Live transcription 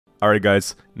Alright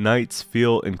guys, Knights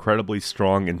feel incredibly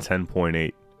strong in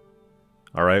 10.8.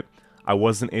 Alright, I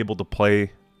wasn't able to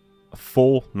play a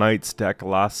full Knights deck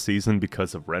last season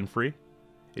because of Renfrey.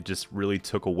 It just really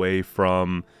took away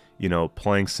from, you know,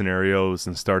 playing scenarios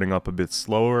and starting up a bit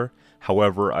slower.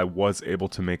 However, I was able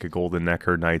to make a Golden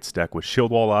Necker Knights deck with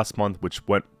Shield Wall last month, which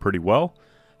went pretty well.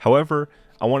 However,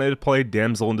 I wanted to play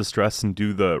Damsel in Distress and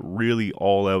do the really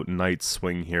all-out Knight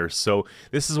swing here. So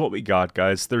this is what we got,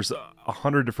 guys. There's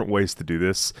 100 different ways to do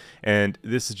this, and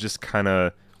this is just kind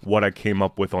of what I came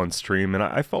up with on stream, and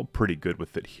I felt pretty good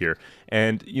with it here.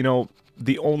 And, you know,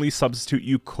 the only substitute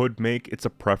you could make, it's a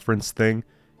preference thing.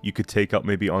 You could take out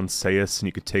maybe Onseus, and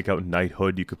you could take out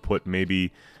Knighthood. You could put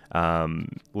maybe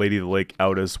Lady of the Lake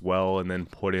out as well, and then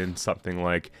put in something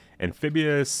like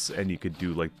Amphibious, and you could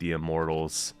do like the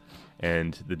Immortals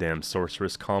and the damn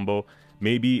Sorceress combo.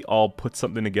 Maybe I'll put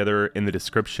something together in the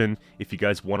description if you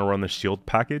guys want to run the shield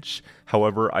package.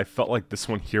 However, I felt like this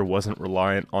one here wasn't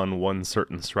reliant on one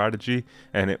certain strategy,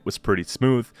 and it was pretty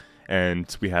smooth,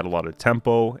 and we had a lot of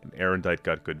tempo, and Erendite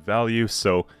got good value,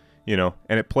 so, you know,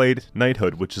 and it played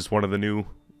Knighthood, which is one of the new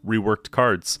reworked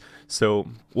cards. So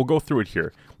we'll go through it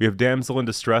here. We have Damsel in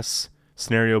Distress.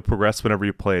 Scenario progress whenever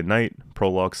you play a Knight.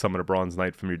 Prologue, summon a Bronze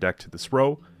Knight from your deck to this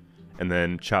row. And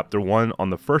then Chapter 1, on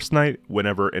the first night,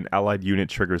 whenever an allied unit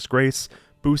triggers Grace,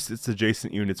 boost its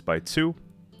adjacent units by 2.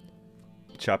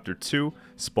 Chapter 2,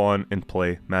 spawn and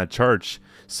play Mad Charge.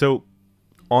 So,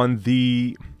 on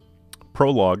the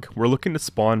Prologue, we're looking to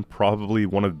spawn probably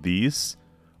one of these,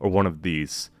 or one of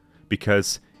these,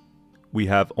 because we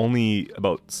have only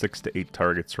about 6 to 8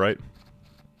 targets, right?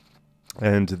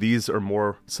 And these are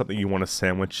more something you want to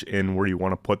sandwich in where you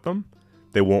want to put them.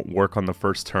 They won't work on the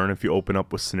first turn if you open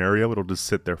up with Scenario. It'll just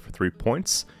sit there for 3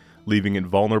 points, leaving it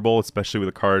vulnerable, especially with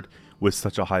a card with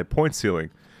such a high point ceiling.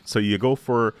 So you go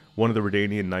for one of the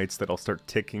Redanian Knights that'll start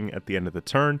ticking at the end of the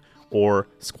turn, or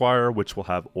Squire, which will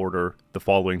have order the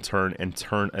following turn and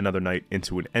turn another Knight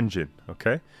into an engine,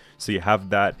 okay? So you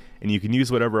have that, and you can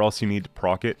use whatever else you need to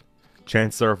proc it.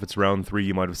 Chances are if it's round 3,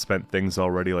 you might have spent things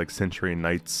already like Centurion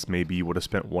Knights. Maybe you would have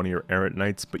spent one of your Errant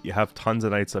Knights, but you have tons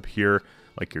of Knights up here,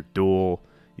 like your Duel.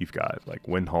 You've got like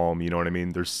Windholm, you know what I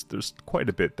mean? There's quite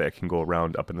a bit that can go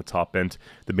around up in the top end.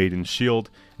 The Maiden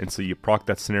Shield, and so you proc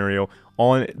that scenario.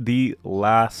 On the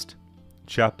last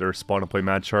chapter, spawn and play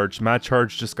Mad Charge. Mad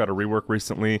Charge just got a rework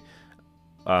recently.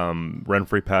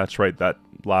 Renfrey patch, right, that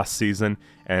last season,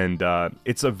 and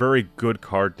it's a very good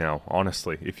card now,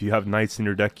 honestly. If you have Knights in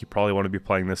your deck, you probably want to be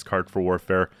playing this card for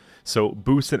Warfare. So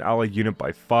boost an ally unit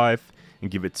by 5 and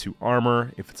give it 2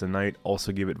 armor. If it's a Knight,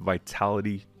 also give it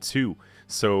Vitality 2.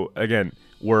 So again,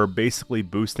 we're basically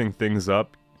boosting things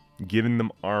up, giving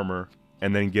them armor,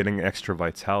 and then getting extra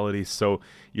vitality. So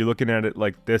you're looking at it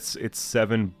like this. It's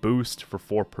 7 boost for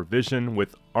 4 provision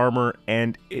with armor,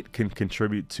 and it can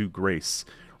contribute to Grace,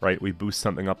 right? We boost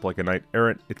something up like a Knight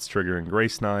Errant, it's triggering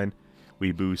Grace 9.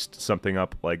 We boost something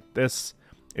up like this,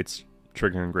 it's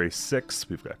triggering Grace 6.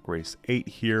 We've got Grace 8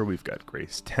 here, we've got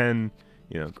Grace 10,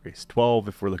 you know, Grace 12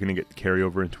 if we're looking to get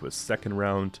carryover into a second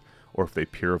round, or if they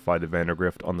purify the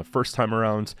Vandergrift on the first time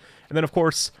around. And then, of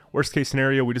course, worst case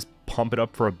scenario, we just pump it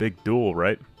up for a big duel,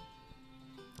 right?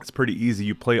 It's pretty easy.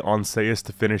 You play Onseus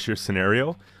to finish your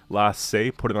scenario. Last say,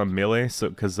 put it on melee, so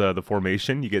because the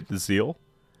formation, you get the Zeal.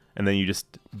 And then you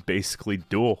just basically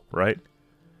duel, right?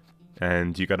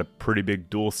 And you got a pretty big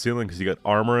duel ceiling, because you got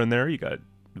armor in there, you got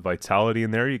vitality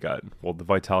in there, you got, well, the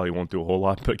vitality won't do a whole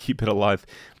lot, but keep it alive.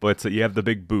 But you have the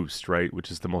big boost, right, which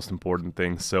is the most important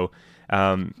thing. So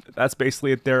that's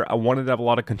basically it there. I wanted to have a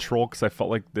lot of control because I felt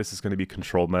like this is going to be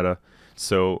control meta.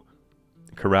 So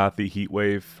Karathi,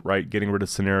 Heatwave, right, getting rid of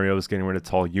scenarios, getting rid of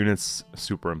tall units,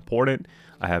 super important.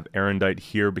 I have Erendite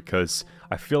here because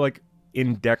I feel like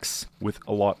in decks with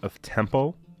a lot of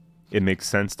tempo, it makes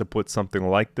sense to put something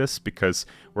like this because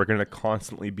we're going to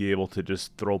constantly be able to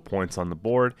just throw points on the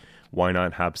board. Why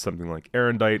not have something like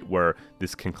Erendite where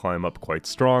this can climb up quite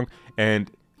strong?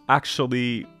 And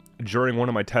actually, during one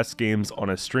of my test games on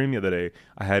a stream the other day,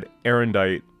 I had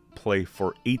Erendite play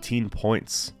for 18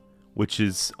 points, which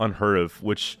is unheard of,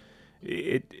 which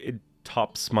it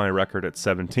tops my record at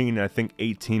 17. I think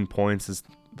 18 points is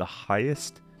the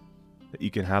highest that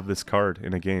you can have this card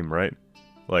in a game, right?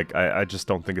 Like, I just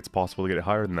don't think it's possible to get it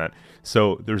higher than that.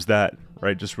 So, there's that,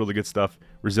 right? Just really good stuff.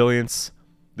 Resilience.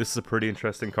 This is a pretty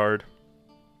interesting card.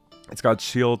 It's got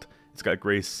Shield. It's got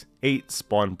Grace 8.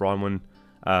 Spawn Bronwyn.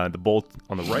 The Bolt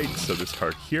on the right. So, this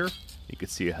card here. You can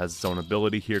see it has its own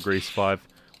ability here. Grace 5.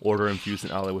 Order infuse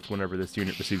an ally with whenever this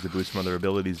unit receives a boost from other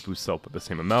abilities. Boosts up at the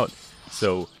same amount.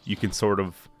 So, you can sort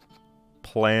of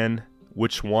plan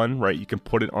which one, right? You can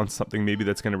put it on something maybe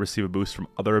that's going to receive a boost from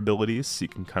other abilities. So you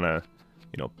can kind of,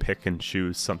 you know, pick and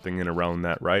choose something in around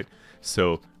that, right?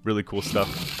 So really cool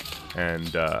stuff.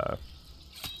 And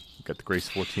got the Grace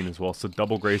 14 as well. So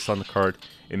double Grace on the card.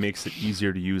 It makes it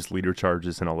easier to use leader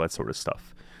charges and all that sort of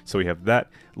stuff. So we have that.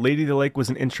 Lady of the Lake was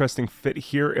an interesting fit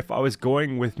here. If I was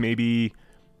going with maybe...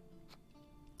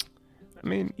 I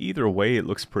mean, either way, it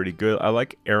looks pretty good. I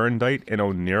like Erendite and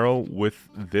Oniro with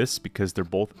this because they're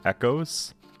both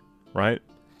echoes, right?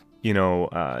 You know,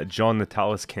 John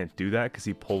Natalis can't do that because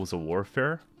he pulls a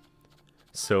Warfare.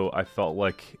 So I felt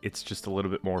like it's just a little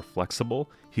bit more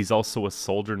flexible. He's also a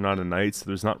soldier, not a knight, so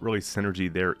there's not really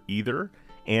synergy there either.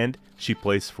 And she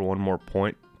plays for 1 more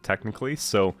point, technically,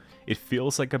 so it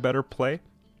feels like a better play.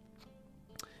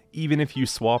 Even if you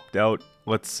swapped out,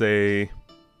 let's say,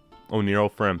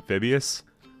 Oniro for Amphibious,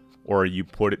 or you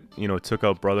put it, you know, took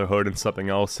out Brotherhood and something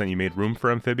else and you made room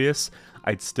for Amphibious,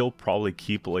 I'd still probably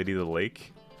keep Lady of the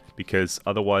Lake, because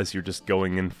otherwise you're just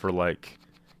going in for, like,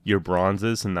 your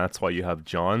bronzes, and that's why you have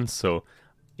John. So,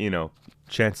 you know,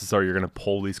 chances are you're going to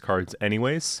pull these cards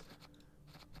anyways.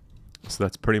 So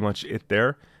that's pretty much it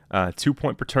there. 2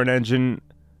 point per turn engine,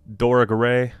 Dora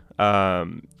Garay,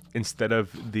 instead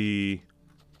of the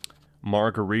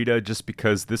Margarita, just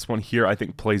because this one here I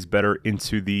think plays better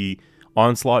into the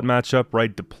Onslaught matchup,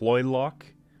 right? Deploy Lock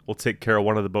will take care of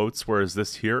one of the boats, whereas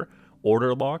this here,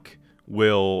 Order Lock,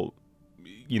 will,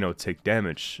 you know, take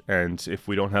damage. And if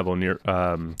we don't have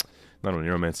not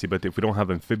Oniromancy, but if we don't have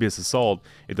Amphibious Assault,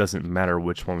 it doesn't matter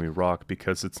which one we rock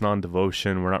because it's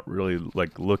non-devotion. We're not really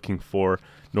like looking for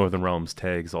Northern Realms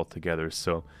tags altogether,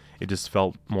 so it just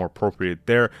felt more appropriate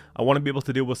there. I want to be able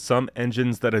to deal with some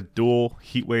engines that a dual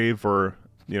Heatwave or,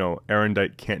 you know,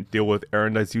 Erendite can't deal with.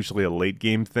 Erendite's usually a late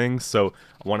game thing, so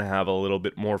I want to have a little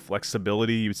bit more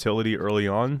flexibility, utility early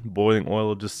on. Boiling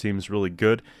Oil just seems really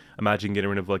good. Imagine getting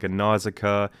rid of like a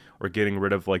Nausicaa or getting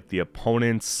rid of like the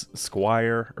opponent's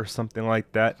Squire or something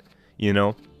like that, you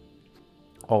know.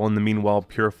 All in the meanwhile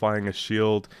purifying a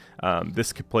shield.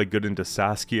 This could play good into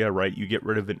Saskia, right? You get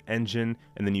rid of an engine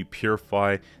and then you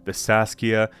purify the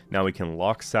Saskia. Now we can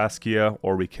lock Saskia,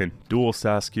 or we can dual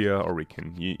Saskia, or we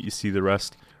can, you see the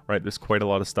rest, right? There's quite a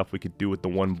lot of stuff we could do with the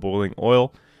one Boiling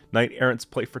Oil. Knight Errants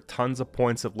play for tons of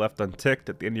points if left unticked.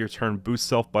 At the end of your turn, boost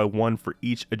self by 1 for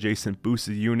each adjacent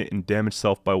boosted unit and damage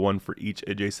self by 1 for each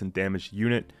adjacent damaged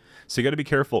unit. So you got to be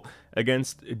careful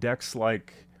against decks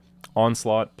like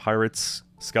Onslaught, Pirates,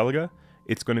 Skellige.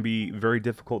 It's going to be very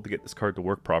difficult to get this card to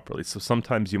work properly. So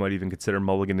sometimes you might even consider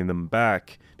mulliganing them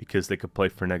back because they could play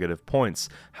for negative points.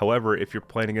 However, if you're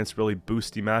playing against really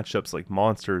boosty matchups like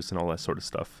monsters and all that sort of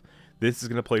stuff, this is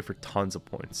going to play for tons of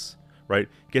points. Right?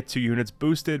 Get 2 units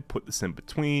boosted, put this in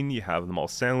between, you have them all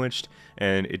sandwiched,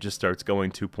 and it just starts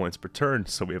going 2 points per turn.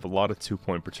 So we have a lot of 2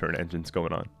 point per turn engines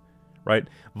going on. Right?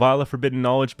 Vial of Forbidden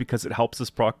Knowledge because it helps us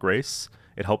proc Grace.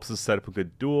 It helps us set up a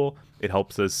good duel. It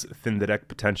helps us thin the deck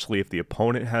potentially if the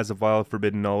opponent has a Vial of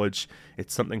Forbidden Knowledge.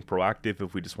 It's something proactive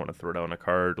if we just want to throw down a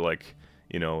card, like,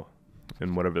 you know,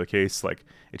 in whatever the case. Like,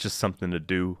 it's just something to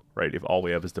do, right, if all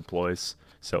we have is deploys.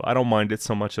 So I don't mind it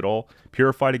so much at all.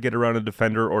 Purify to get around a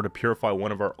defender, or to purify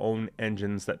one of our own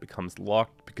engines that becomes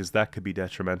locked, because that could be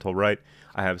detrimental, right?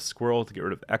 I have Squirrel to get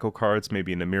rid of Echo cards,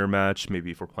 maybe in a mirror match,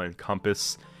 maybe if we're playing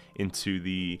Compass into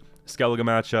the Skellige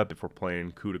matchup, if we're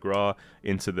playing Coup de Grace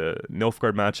into the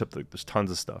Nilfgaard matchup. Like, there's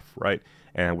tons of stuff, right?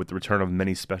 And with the return of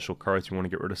many special cards, we want to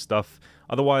get rid of stuff.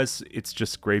 Otherwise, it's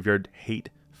just graveyard hate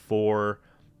for,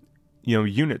 you know,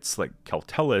 units like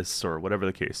Caltelis or whatever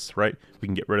the case, right? We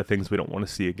can get rid of things we don't want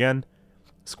to see again.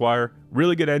 Squire,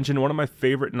 really good engine. One of my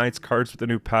favorite Knights cards with the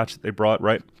new patch that they brought,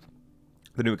 right?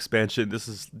 The new expansion. This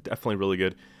is definitely really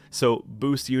good. So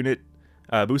boost unit,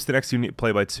 boost the next unit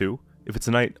play by 2. If it's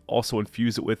a Knight, also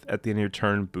infuse it with, at the end of your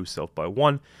turn, boost self by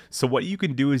 1. So what you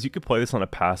can do is you can play this on a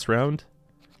pass round,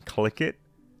 click it,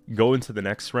 go into the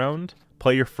next round,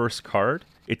 play your first card.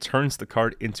 It turns the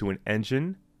card into an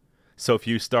engine. So if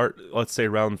you start, let's say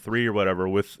round 3 or whatever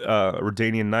with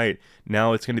Redanian Knight,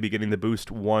 now it's going to be getting the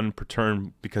boost 1 per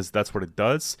turn because that's what it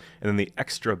does, and then the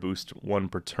extra boost 1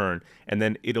 per turn, and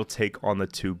then it'll take on the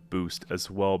 2 boost as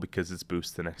well because it's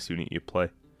boost the next unit you play.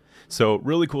 So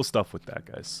really cool stuff with that,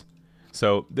 guys.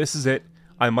 So this is it.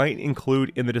 I might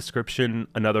include in the description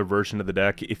another version of the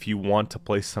deck if you want to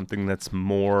play something that's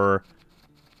more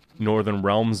Northern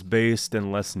Realms based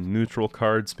and less neutral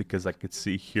cards, because I could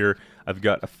see here I've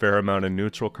got a fair amount of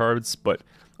neutral cards, but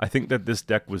I think that this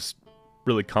deck was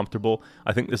really comfortable.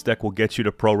 I think this deck will get you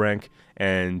to pro rank,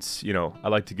 and, you know, I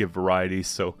like to give variety,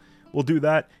 so we'll do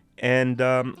that. And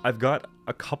I've got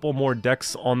a couple more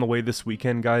decks on the way this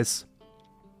weekend, guys.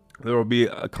 There will be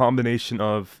a combination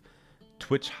of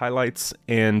Twitch highlights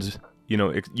and, you know,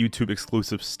 YouTube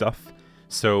exclusive stuff.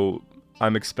 So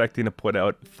I'm expecting to put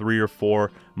out 3 or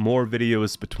 4 more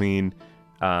videos between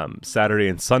Saturday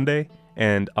and Sunday.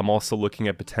 And I'm also looking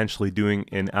at potentially doing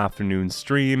an afternoon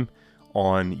stream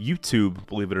on YouTube,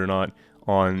 believe it or not,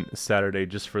 on Saturday,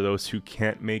 just for those who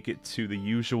can't make it to the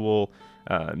usual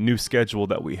new schedule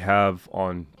that we have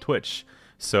on Twitch.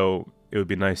 So it would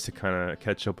be nice to kind of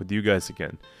catch up with you guys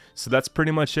again. So that's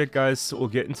pretty much it, guys. We'll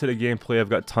get into the gameplay. I've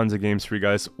got tons of games for you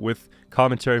guys with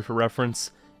commentary for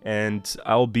reference, and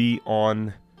I'll be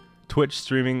on Twitch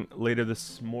streaming later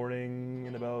this morning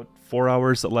in about 4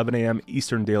 hours, 11 a.m.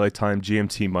 Eastern Daylight Time,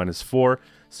 GMT -4.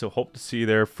 So hope to see you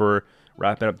there for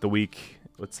wrapping up the week.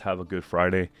 Let's have a good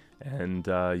Friday. And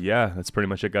yeah, that's pretty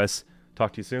much it, guys.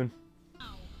 Talk to you soon.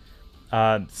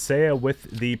 Saya with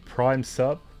the Prime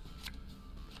sub.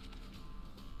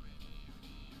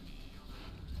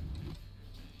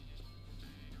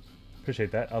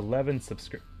 Appreciate that. 11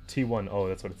 T1. Oh,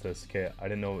 that's what it says. Okay, I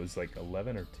didn't know it was like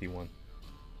 11 or T1.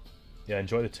 Yeah,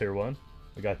 enjoy the tier 1.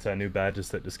 We got new badges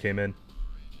that just came in.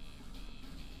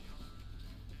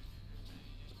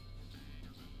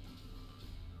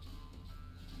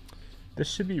 This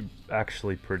should be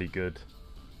actually pretty good.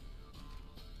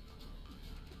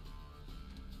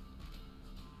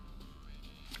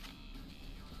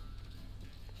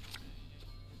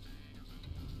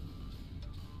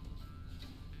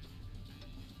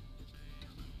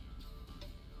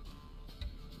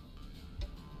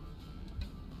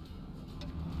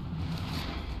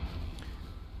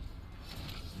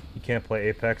 Can't play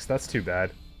Apex. That's too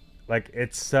bad. Like,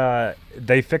 it's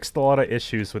they fixed a lot of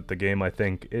issues with the game. I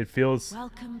think it feels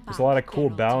there's a lot of cool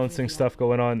balancing stuff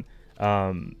going on.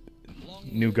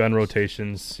 New gun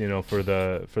rotations, you know, for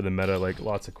the meta, like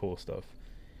lots of cool stuff.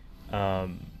 A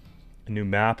new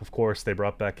map, of course. They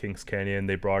brought back King's Canyon.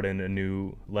 They brought in a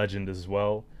new legend as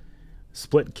well.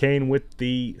 Split Kane with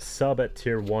the sub at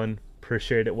tier 1.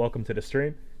 Appreciate it. Welcome to the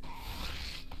stream.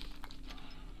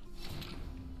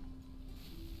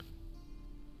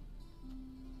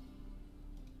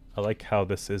 I like how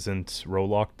this isn't row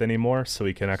locked anymore, so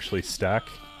we can actually stack.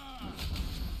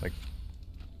 Like,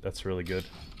 that's really good.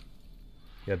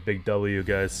 Yeah, big W,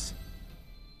 guys.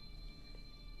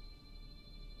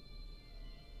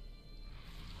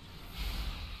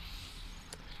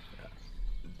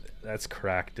 That's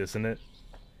cracked, isn't it?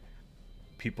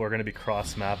 People are going to be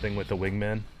cross-mapping with the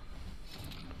wingman.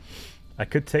 I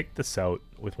could take this out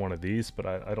with one of these, but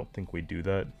I don't think we do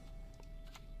that.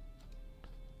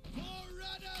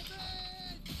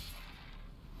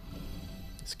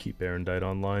 Let's keep Erendite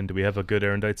online. Do we have a good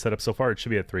Erendite setup so far? It should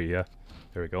be at 3, yeah.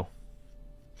 There we go.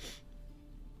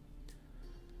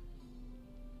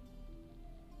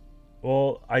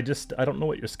 Well, I don't know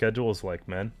what your schedule is like,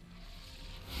 man.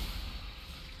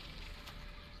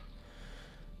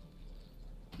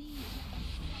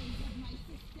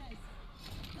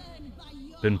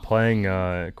 Been playing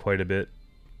quite a bit.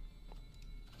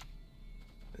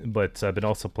 But I've been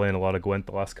also playing a lot of Gwent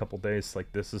the last couple days.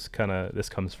 Like, this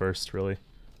comes first, really.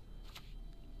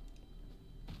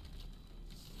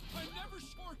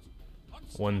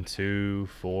 One, 2,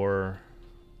 4.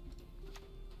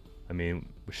 I mean,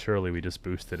 surely we just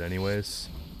boosted anyways.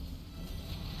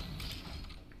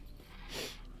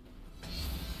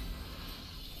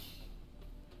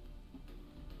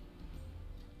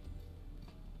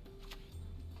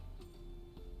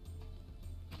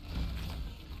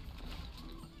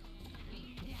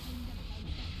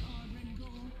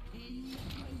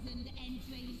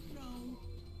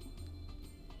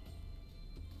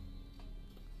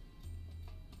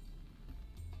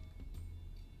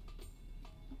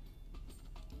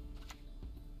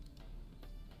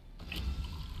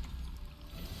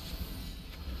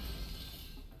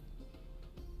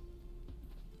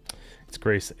 It's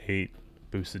Grace 8,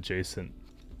 boost adjacent.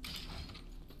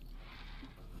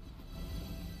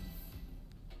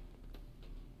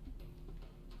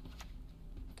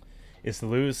 Is the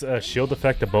lose shield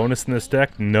effect a bonus in this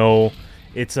deck? No.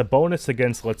 It's a bonus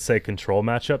against, let's say, control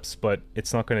matchups, but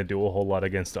it's not going to do a whole lot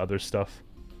against other stuff.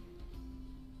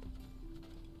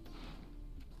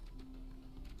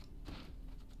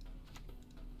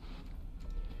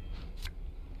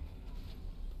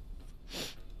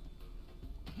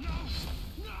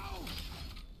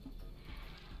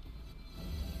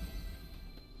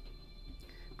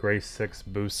 Grace 6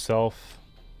 boost self.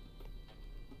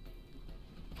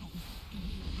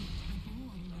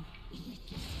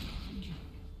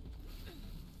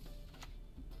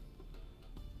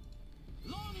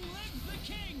 Long live the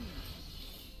king!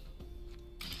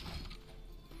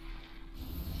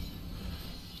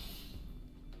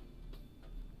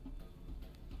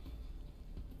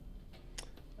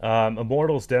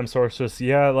 Immortal's Dam Sorceress,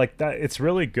 yeah, like that. It's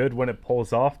really good when it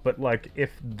pulls off, but like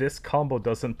if this combo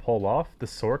doesn't pull off, the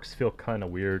Sorks feel kind of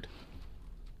weird.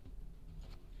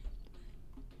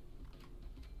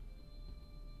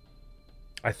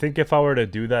 I think if I were to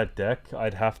do that deck,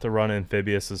 I'd have to run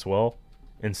Amphibious as well,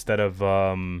 instead of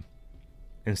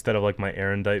like my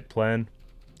Erendite plan,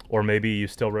 or maybe you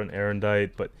still run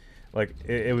Erendite, but like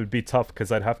it would be tough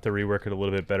because I'd have to rework it a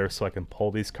little bit better so I can pull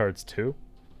these cards too.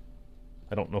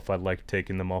 I don't know if I'd like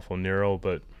taking them off on Nero,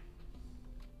 but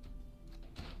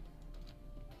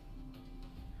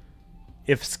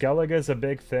if Skellige is a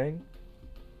big thing,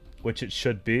 which it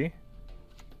should be,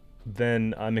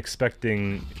 then I'm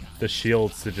expecting the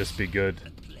shields to just be good.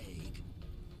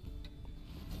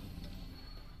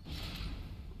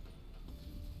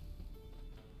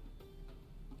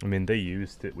 I mean, they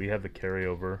used it. We have the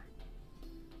carryover.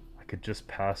 I could just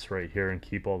pass right here and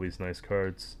keep all these nice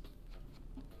cards.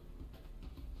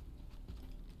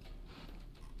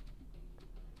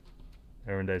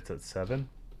 Erendite's at 7.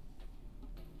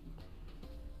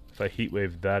 If I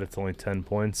heatwave that, it's only 10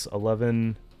 points.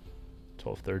 11,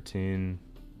 12, 13,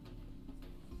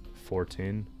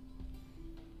 14.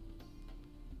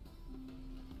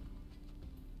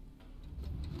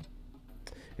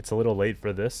 It's a little late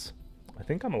for this. I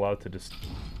think I'm allowed to just...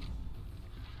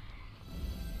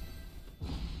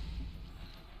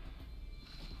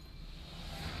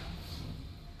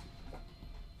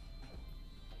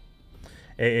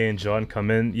 AA and John come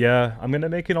in. Yeah, I'm going to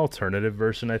make an alternative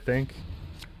version, I think.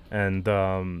 And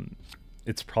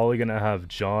it's probably going to have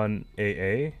John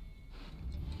AA.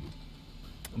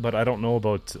 But I don't know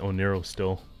about Oniro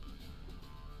still.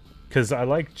 Because I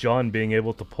like John being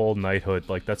able to pull Knighthood.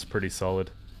 Like, that's pretty solid.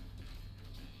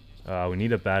 We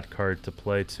need a bad card to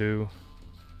play, too.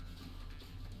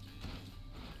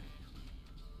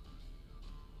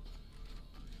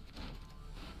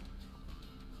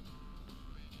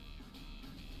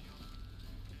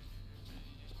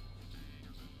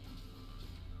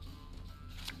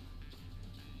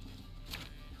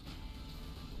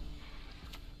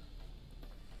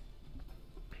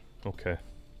 Okay.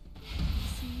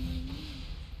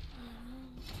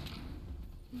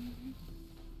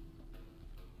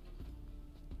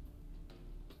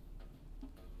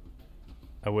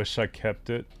 I wish I kept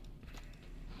it.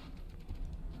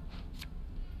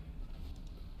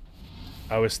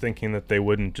 I was thinking that they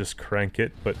wouldn't just crank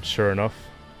it, but sure enough.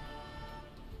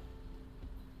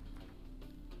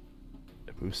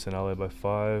 Boost an ally by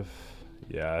 5.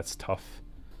 Yeah, it's tough.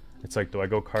 It's like, do I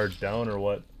go card down or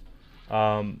what?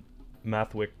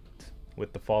 Mathwick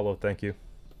with the follow, thank you.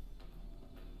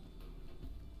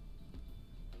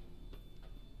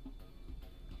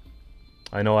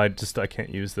 I know, I can't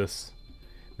use this.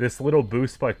 This little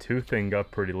boost by 2 thing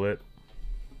got pretty lit.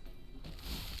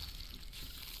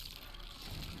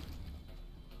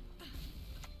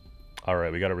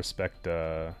 Alright, we gotta respect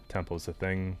tempo's a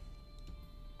thing.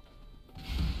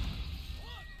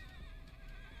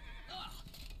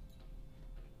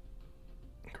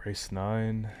 Grace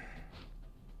 9.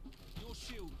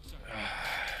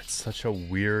 It's such a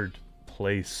weird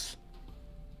place.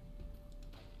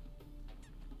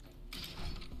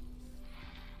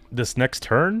 This next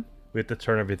turn, we have to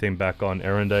turn everything back on.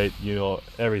 Erendite, you know,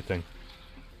 everything.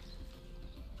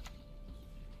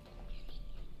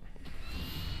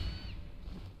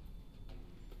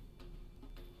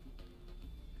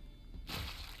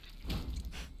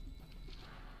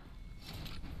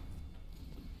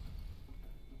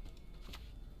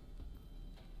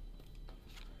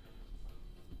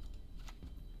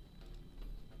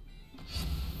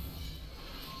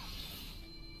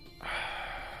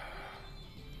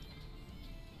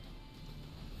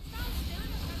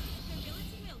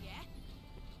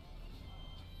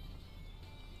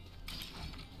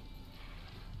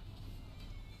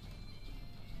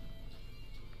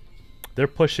 They're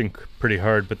pushing pretty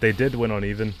hard, but they did win on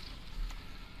even.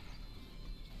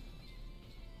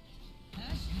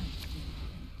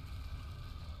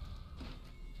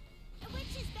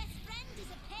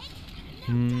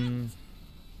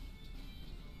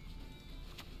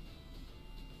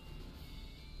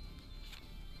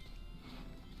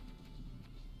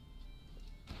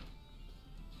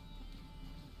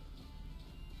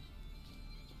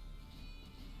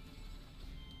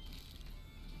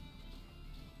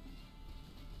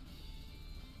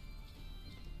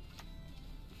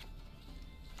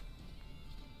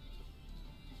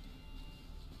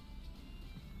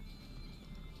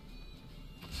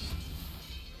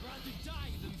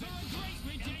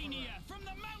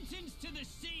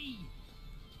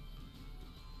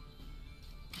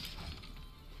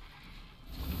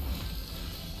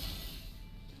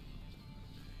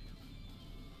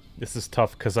 This is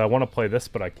tough because I want to play this,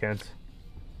 but I can't.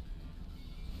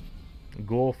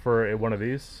 Ghoul for one of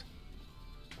these.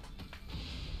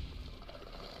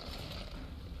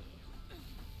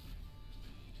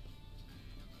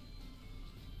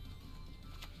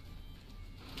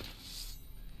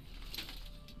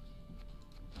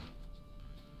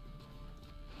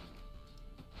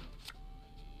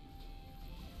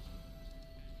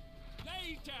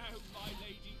 Lay down, my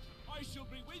lady. I shall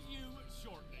be with you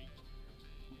shortly.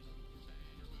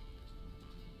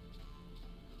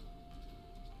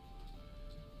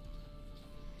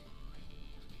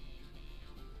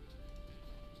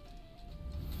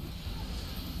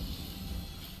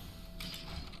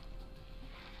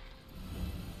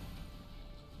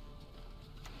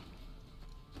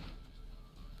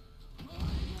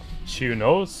 She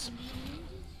knows.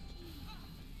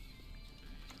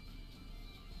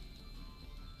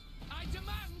 I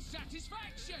demand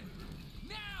satisfaction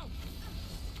now.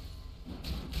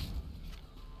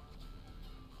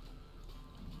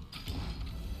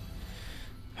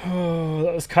 Oh,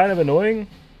 that was kind of annoying.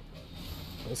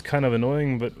 That was kind of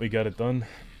annoying, but we got it done.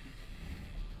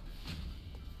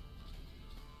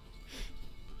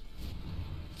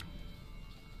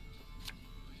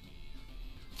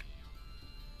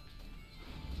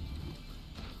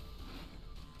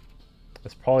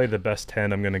 That's probably the best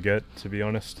hand I'm gonna get, to be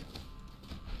honest.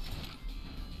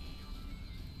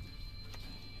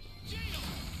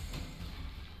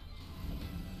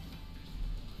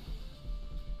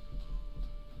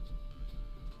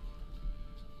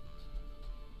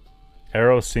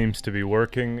 Arrow seems to be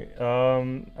working.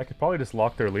 I could probably just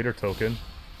lock their leader token.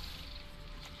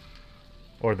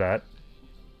 Or that.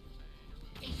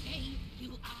 They say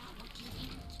you are what you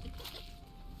eat.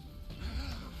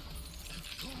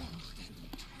 Golden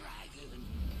dragon.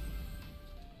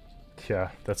 Yeah,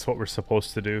 that's what we're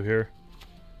supposed to do here.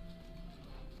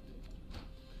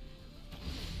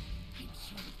 It's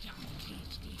so damn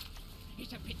tasty.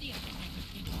 It's a pity I can never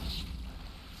finish.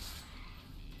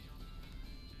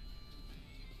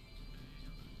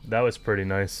 That was pretty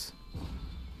nice.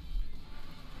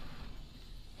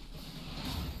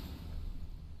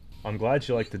 I'm glad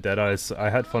you liked the Deadeyes. I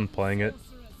had fun playing it.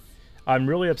 I'm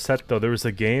really upset though. There was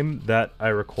a game that I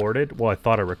recorded. Well, I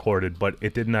thought I recorded, but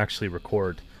it didn't actually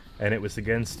record. And it was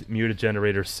against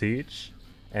Mutagenerator Siege.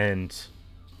 And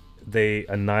they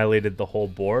annihilated the whole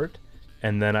board.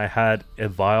 And then I had a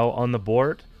Vial on the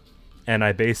board. And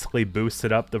I basically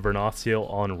boosted up the Vernaciel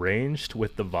on ranged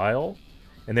with the Vial.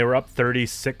 And they were up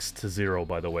 36-0,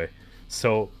 by the way.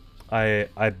 So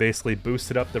I basically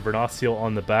boosted up the Vernaciel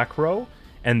on the back row.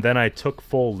 And then I took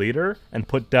full leader and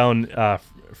put down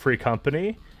free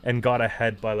company and got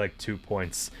ahead by like 2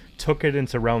 points. Took it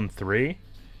into round 3.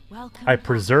 Welcome I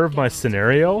preserved my back,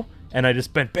 scenario and I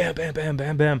just went bam, bam, bam,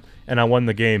 bam, bam, and I won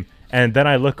the game. And then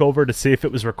I look over to see if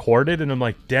it was recorded and I'm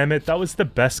like, damn it, that was the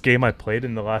best game I played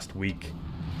in the last week.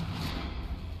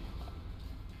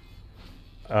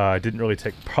 I didn't really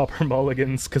take proper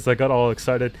mulligans because I got all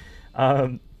excited.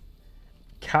 Kalev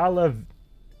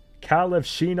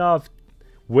Shinov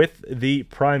with the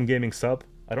Prime Gaming sub.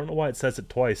 I don't know why it says it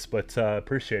twice, but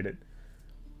appreciate it.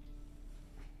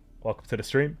 Welcome to the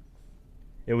stream.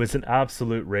 It was an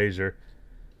absolute rager.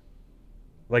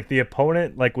 Like, the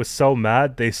opponent was so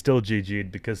mad, they still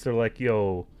GG'd because they're like,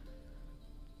 yo...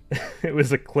 It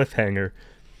was a cliffhanger.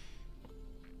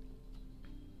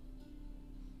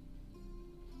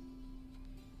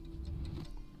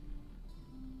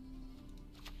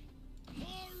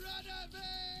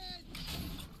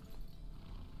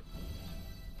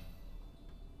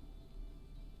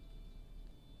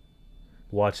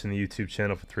 Watching the YouTube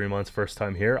channel for 3 months, first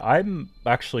time here. I'm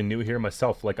actually new here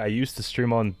myself. Like, I used to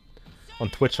stream on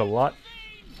Twitch a lot.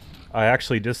 I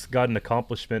actually just got an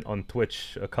accomplishment on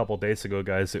Twitch a couple days ago,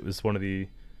 guys. It was one of the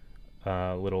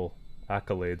little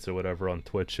accolades or whatever on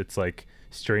Twitch. It's like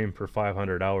stream for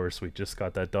 500 hours. We just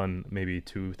got that done maybe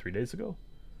 2-3 days ago.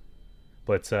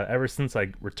 But ever since I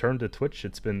returned to Twitch,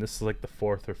 this is like the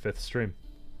 4th or 5th stream.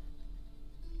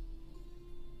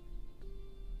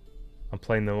 I'm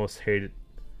playing the most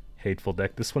hateful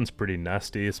deck. This one's pretty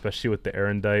nasty, especially with the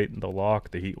Erendite, the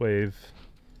Lock, the Heatwave.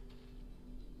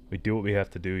 We do what we have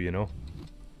to do, you know?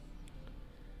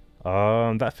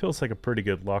 That feels like a pretty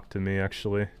good lock to me,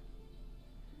 actually.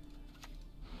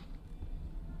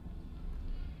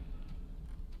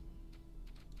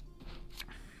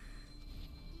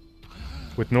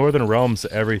 With Northern Realms,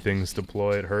 everything's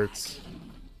deploy, it hurts.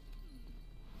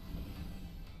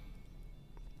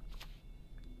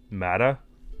 Mata?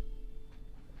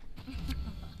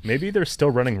 Maybe they're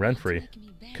still running Renfrey,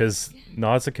 because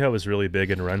Nausicaa was really big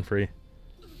in Renfrey.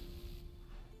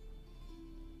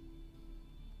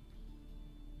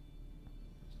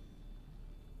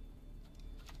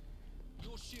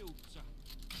 shield, sir.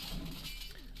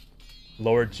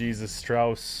 Lord Jesus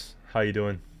Strauss, how you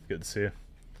doing? Good to see you.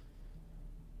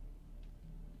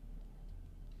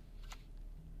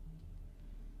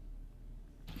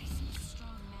 I see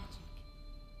strong magic.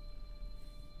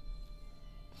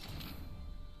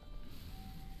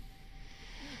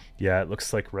 Yeah, it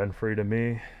looks like Renfrey to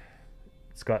me.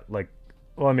 It's got like,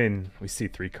 well, I mean, we see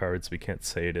 3 cards. We can't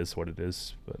say it is what it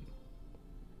is, but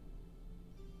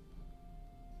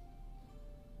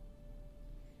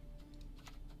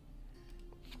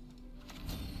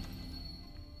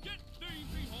Get thee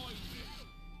behind me.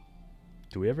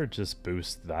 do we ever just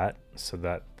boost that so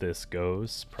that this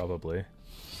goes? Probably.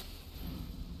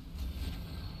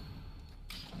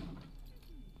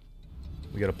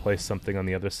 We gotta place something on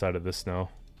the other side of this now.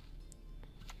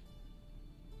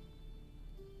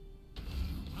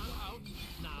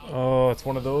 Oh, it's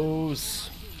one of those.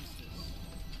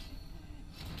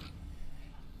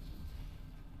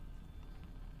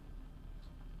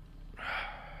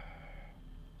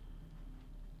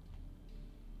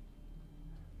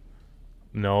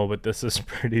 No, but this is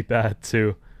pretty bad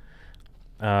too.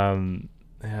 Yeah,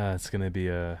 it's gonna be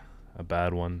a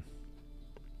bad one.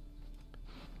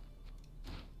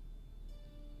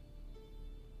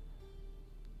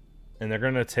 And they're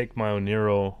gonna take my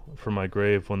Oniro for my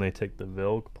grave when they take the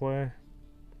Vilg play.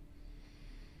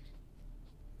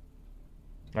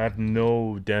 I have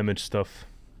no damage stuff.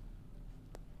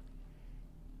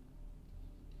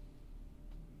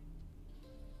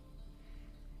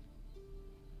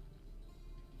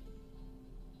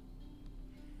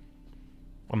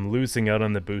 I'm losing out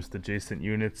on the boost adjacent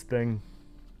units thing.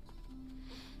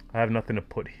 I have nothing to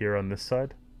put here on this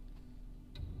side.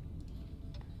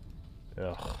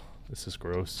 Ugh. This is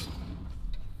gross.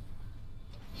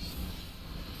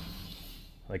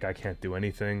 Like, I can't do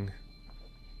anything.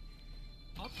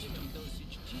 Optimum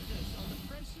dosage teeters on the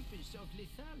precipice of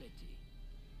lethality.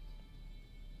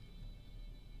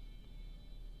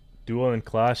 Duel and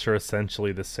Clash are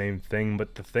essentially the same thing,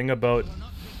 but the thing about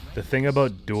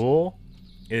Duel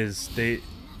is the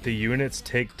units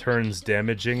take turns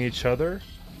damaging each other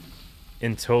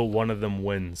until one of them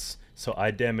wins. So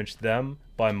I damage them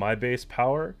by my base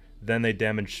power, then they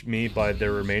damage me by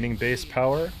their remaining base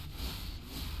power.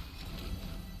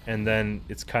 And then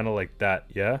it's kind of like that,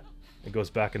 yeah? It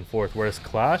goes back and forth. Whereas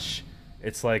Clash,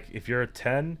 it's like if you're a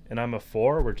 10 and I'm a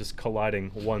 4, we're just colliding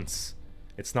once.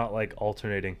 It's not like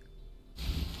alternating.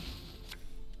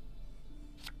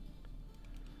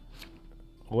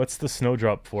 What's the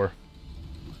snowdrop for?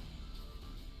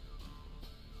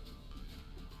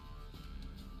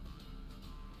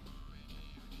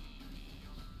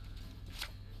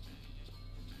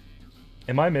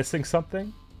 Am I missing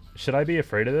something? Should I be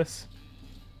afraid of this?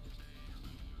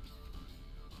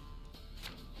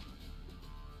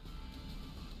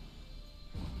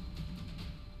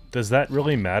 Does that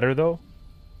really matter though?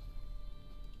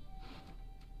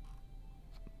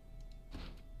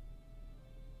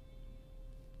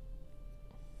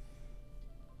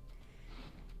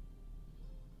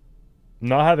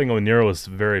 Not having Oniro is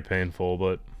very painful,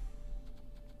 but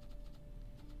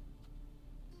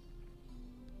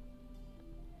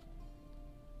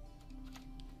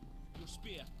Your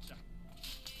spear, sir.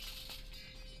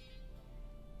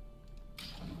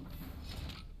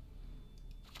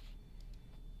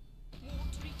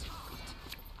 Watery tart.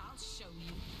 I'll show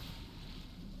you.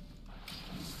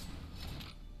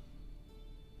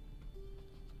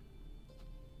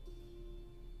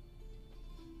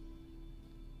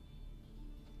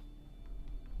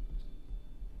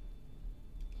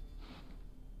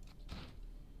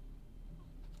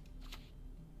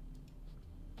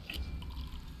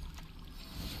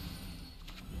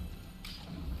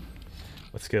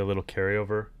 let's get a little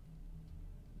carryover.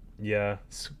 Yeah,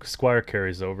 Squire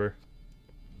carries over.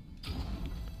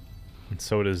 And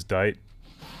so does Dite.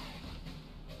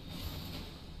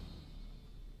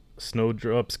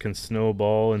 Snowdrops can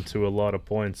snowball into a lot of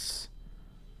points.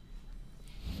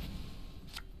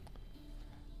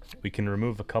 We can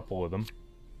remove a couple of them.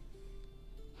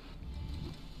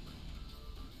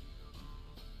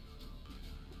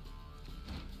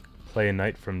 Play a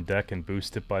knight from deck and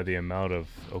boost it by the amount of...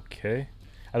 Okay.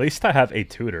 At least I have a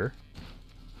tutor.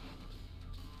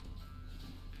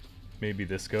 Maybe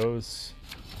this goes.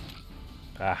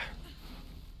 Ah.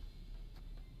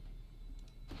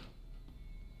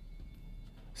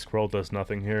 Scroll does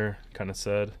nothing here. Kind of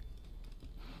sad.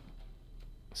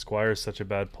 Squire's such a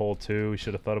bad pull too. We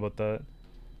should have thought about that.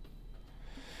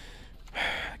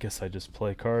 I guess I just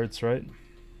play cards, right?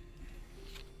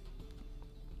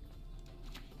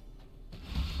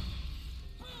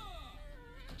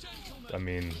 I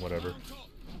mean, whatever.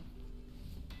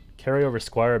 Carryover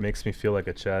Squire makes me feel like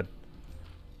a Chad.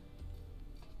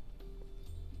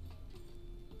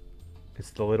 It's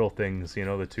the little things, you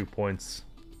know, the 2 points.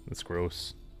 It's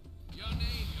gross. Your name,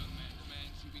 young man,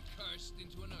 should be cursed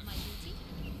into an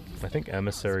earth. I think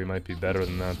Emissary might be better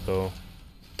than that, though.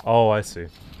 Oh, I see.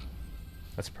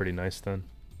 That's pretty nice, then.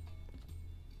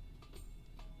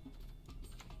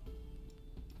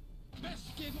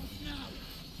 Best give up now.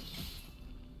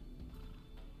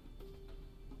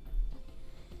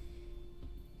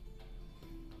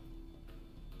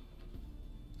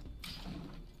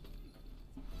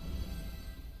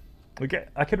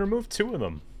 I can remove 2 of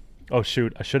them. Oh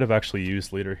shoot, I should have actually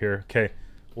used leader here. Okay,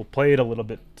 we'll play it a little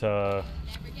bit better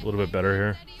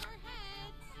here.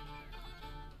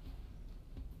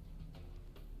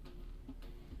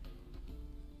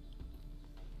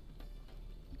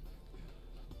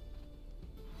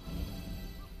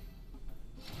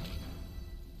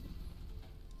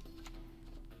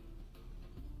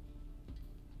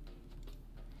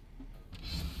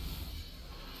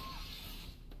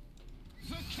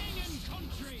 For king and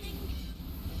country.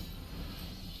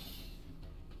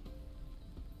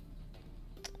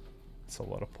 That's a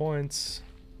lot of points.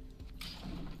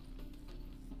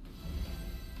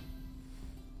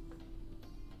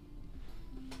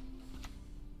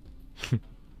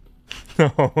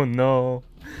 Oh no.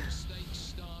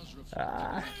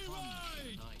 Ah,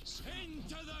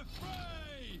 Into the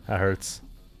fray. that hurts.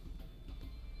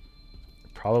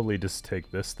 Probably just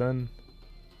take this then.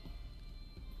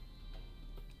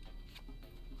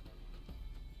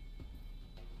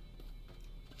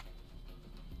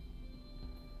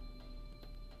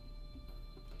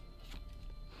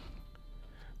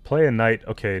 Play a knight.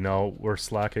 Okay, no, we're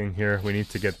slacking here. We need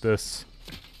to get this.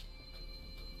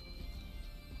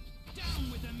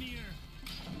 Down with the mirror.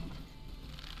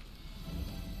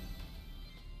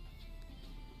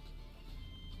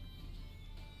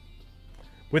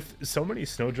 With so many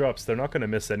snowdrops, they're not going to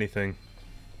miss anything.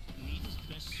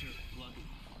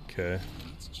 Okay.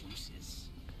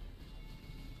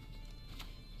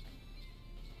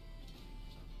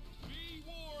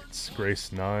 It's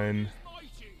Grace 9.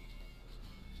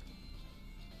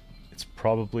 It's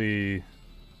probably...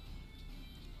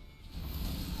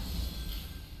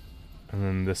 And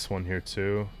then this one here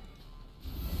too.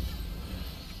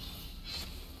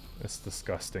 It's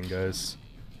disgusting, guys.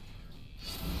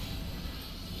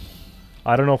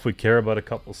 I don't know if we care about a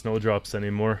couple snowdrops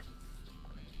anymore.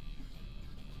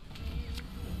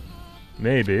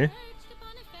 Maybe.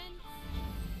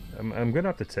 I'm gonna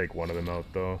have to take one of them out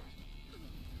though.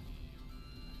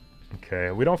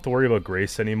 Okay, we don't have to worry about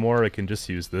Grace anymore. I can just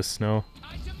use this snow.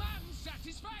 I demand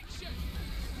satisfaction.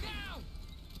 Now.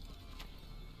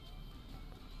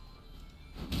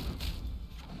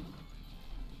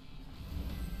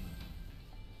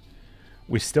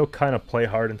 We still kind of play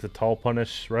hard into Tall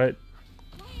Punish, right?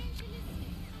 Why aren't you listening?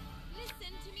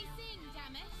 Listen to me sing,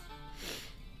 damn it.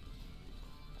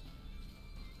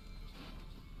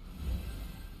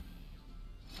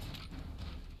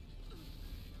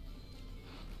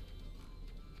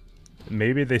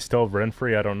 Maybe they still have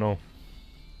Renfrey, I don't know.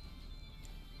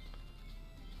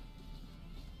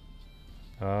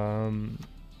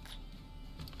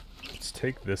 Let's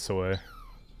take this away.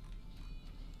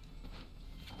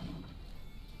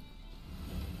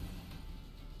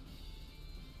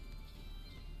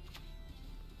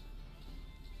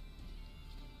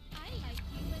 I like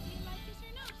you whether you like it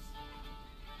or not.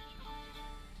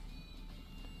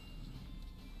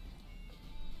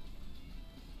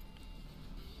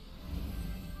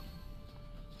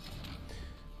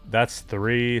 That's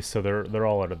 3, so they're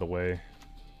all out of the way.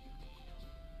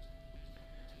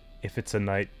 If it's a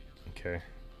knight, okay.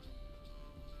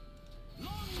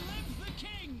 Long live the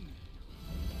king.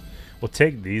 We'll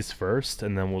take these first,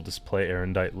 and then we'll just play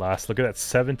Erendite last. Look at that,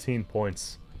 17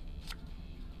 points.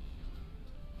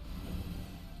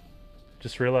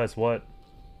 Just realized what?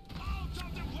 Out of the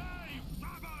way,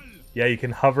 babble. Yeah, you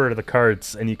can hover the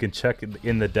cards, and you can check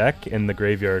in the deck in the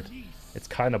graveyard. It's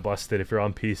kind of busted if you're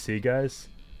on PC, guys.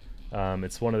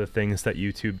 It's one of the things that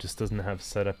YouTube just doesn't have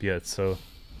set up yet, so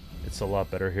it's a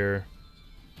lot better here.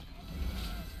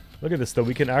 Look at this, though.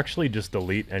 We can actually just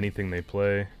delete anything they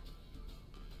play.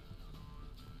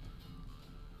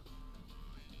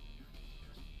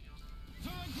 For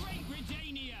a great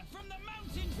Redania from the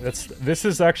mountains. This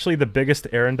is actually the biggest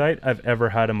Erendite I've ever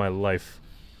had in my life.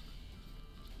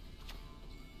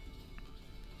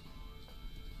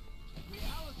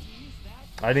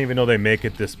 I didn't even know they make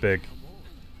it this big.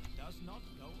 Does not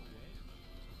go away.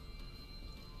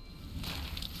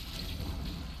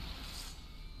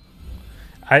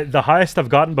 The highest I've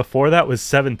gotten before that was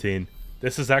 17.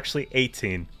 This is actually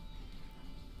 18.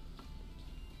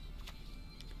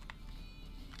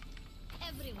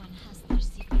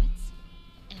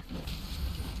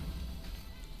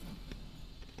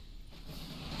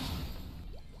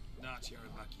 not your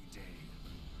lucky day.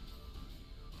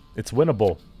 It's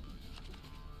winnable.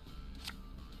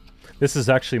 This is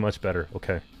actually much better.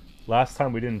 Okay. Last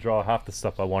time we didn't draw half the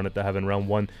stuff I wanted to have in round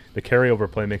 1. The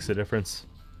carryover play makes a difference.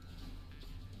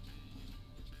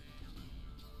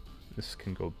 This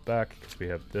can go back because we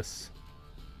have this.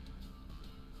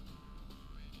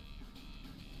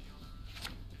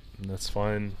 And that's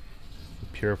fine.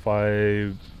 Purify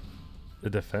the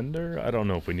defender? I don't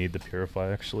know if we need the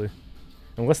purify actually.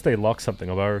 Unless they lock something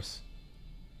of ours.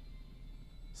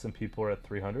 Some people are at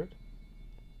 300.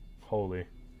 Holy.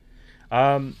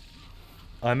 I'm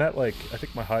at like, I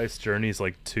think my highest journey is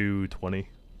like 220.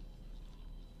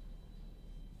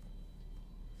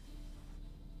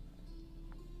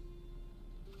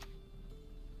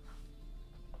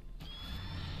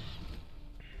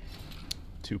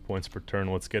 Two points per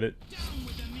turn, let's get it.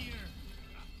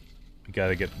 We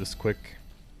gotta get this quick.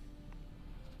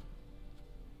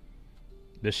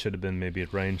 This should have been maybe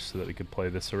at range so that we could play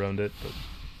this around it, but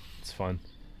it's fine.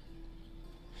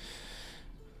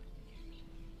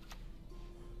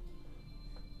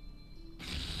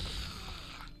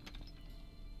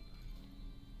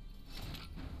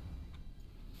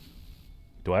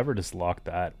 Do I ever just lock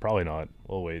that? Probably not.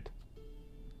 We'll wait.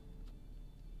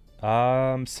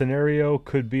 Scenario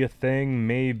could be a thing,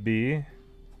 maybe.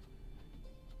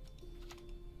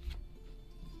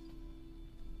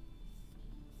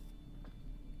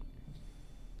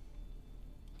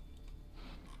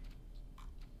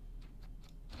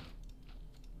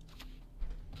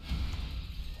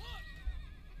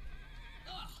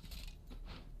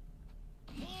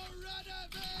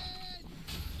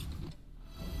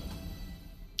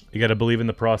 You gotta believe in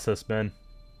the process, Ben.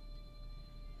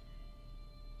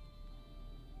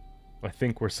 I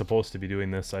think we're supposed to be doing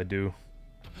this, I do.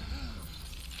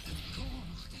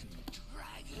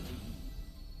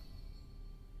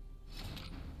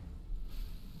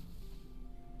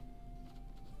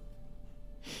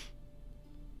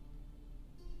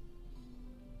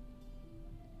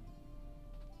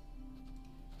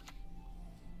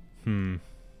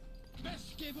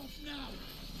 Best give up now.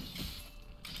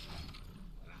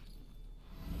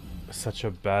 Such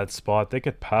a bad spot. They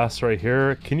could pass right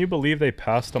here. Can you believe they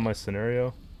passed on my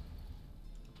scenario?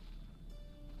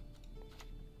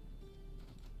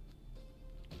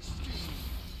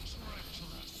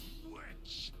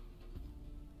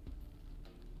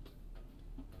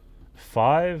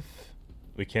 Five?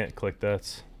 We can't click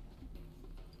that.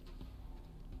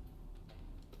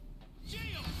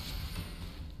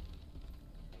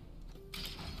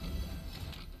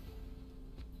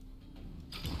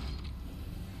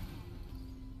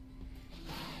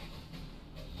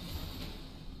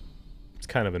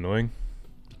 Kind of annoying.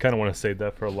 You kind of want to save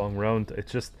that for a long round.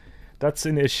 It's just, that's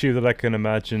an issue that I can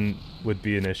imagine would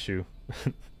be an issue.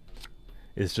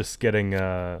 Is just getting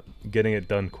it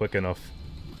done quick enough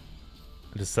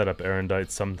to set up Erendite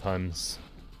sometimes.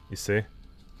 You see?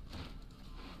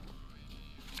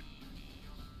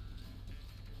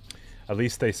 At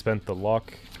least they spent the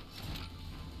luck.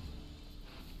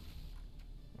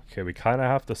 Okay, we kind of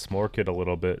have to smork it a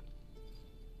little bit.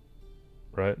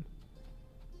 Right?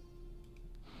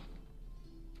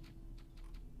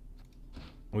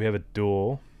 We have a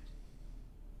duel.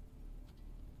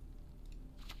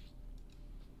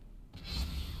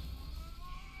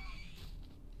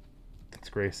 It's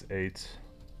Grace 8.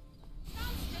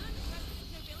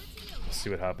 Let's see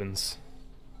what happens.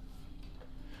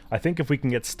 I think if we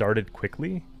can get started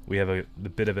quickly, we have a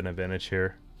bit of an advantage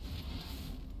here.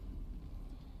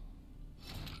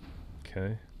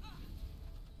 Okay.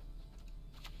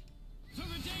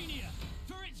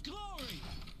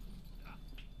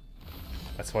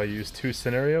 That's why I use 2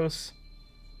 scenarios.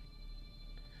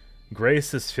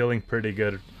 Grace is feeling pretty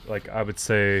good, like I would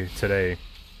say today.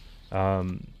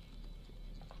 But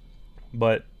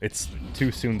it's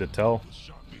too soon to tell.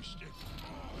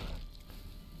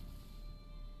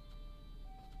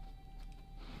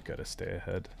 Gotta stay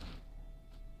ahead.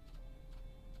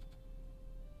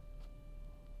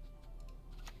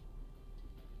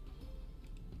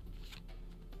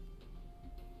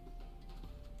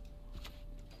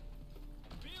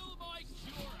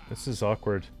 This is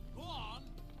awkward. We'll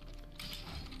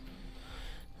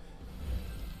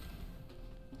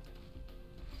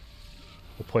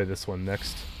play this one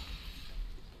next.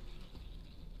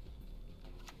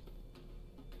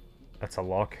 That's a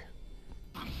lock.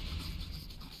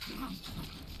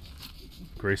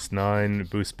 Grace 9,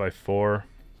 boost by 4.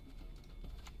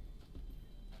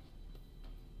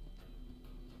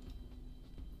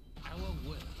 Our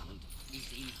world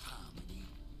is in harmony.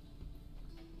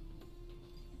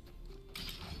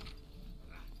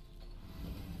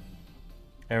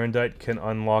 Erendite can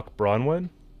unlock Bronwyn.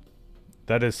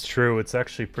 That is true. It's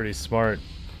actually pretty smart.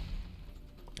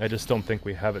 I just don't think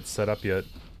we have it set up yet.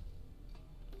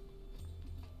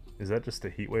 Is that just a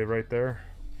heat wave right there?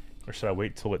 Or should I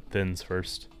wait till it thins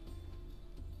first?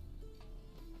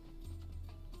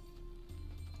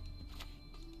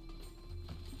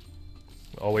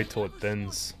 I'll wait till it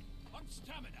thins. On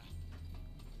stamina.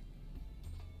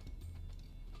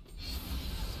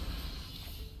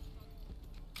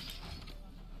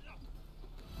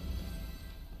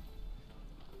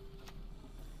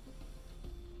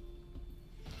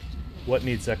 What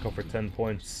needs Echo for 10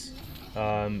 points?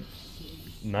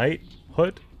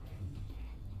 Knighthood?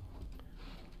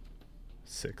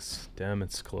 6. Damn,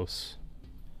 it's close.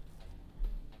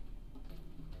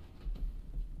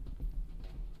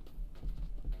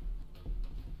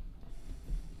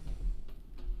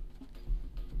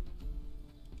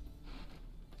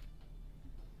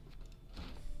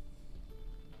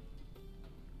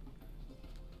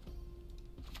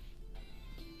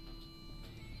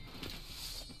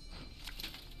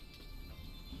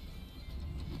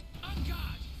 On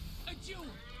guard! A duel!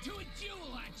 To a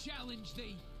duel I challenge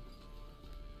thee!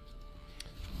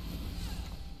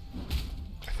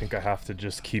 I think I have to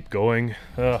just keep going.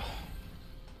 Ugh.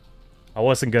 I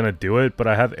wasn't gonna do it, but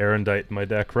I have Erendite in my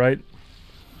deck, right?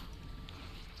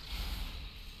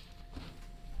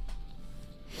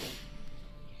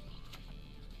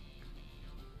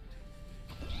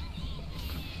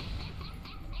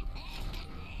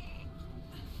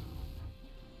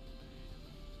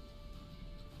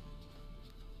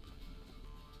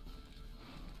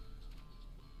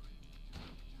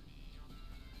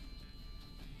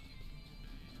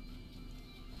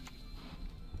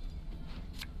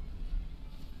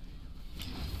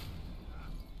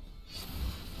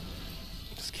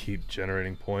 Keep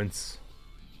generating points.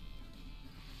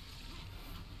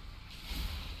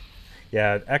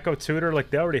 Yeah, Echo Tutor,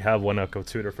 like they already have one Echo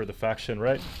Tutor for the faction,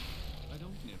 right? I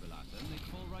don't nibble at them, they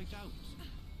fall right out.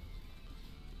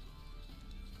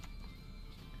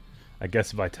 I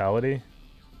guess Vitality.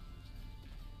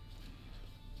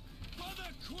 For the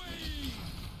Queen!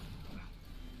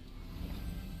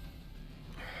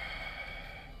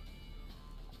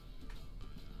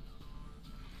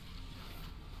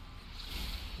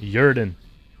 Yurden.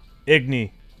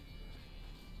 Igni.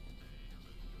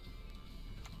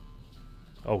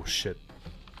 Oh shit.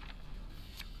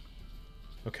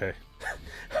 Okay.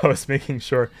 I was making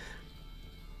sure.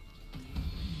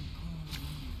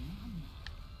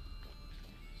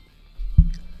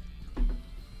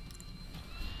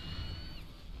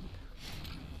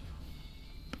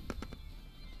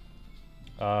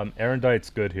 Erendite's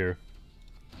good here.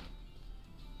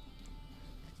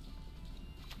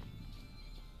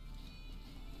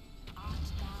 Art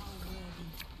thou worthy?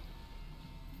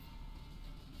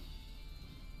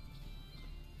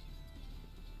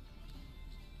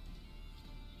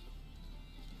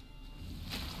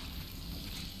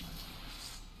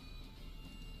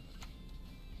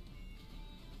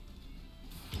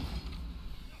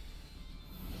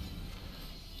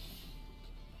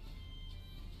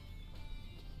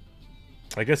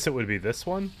 I guess it would be this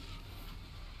one.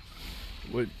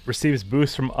 Receives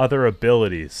boost from other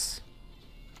abilities.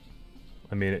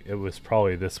 I mean, it was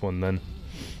probably this one then,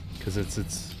 because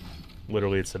it's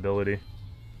literally its ability.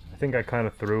 I think I kind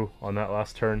of threw on that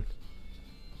last turn.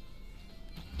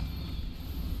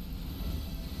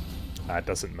 It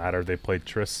doesn't matter. They played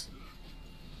Triss.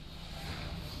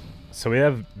 So we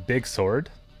have Big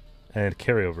Sword and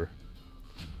Carryover.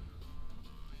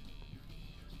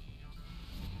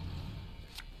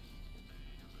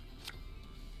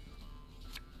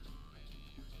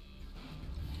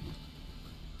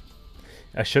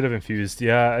 I should have infused.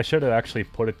 Yeah, I should have actually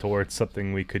put it towards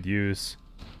something we could use.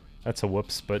 That's a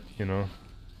whoops, but you know.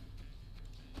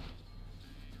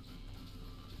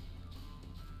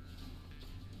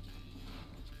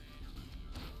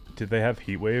 Did they have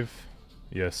Heatwave?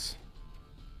 Yes.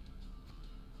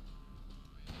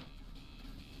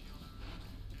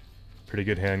 Pretty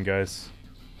good hand, guys.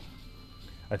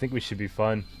 I think we should be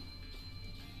fine.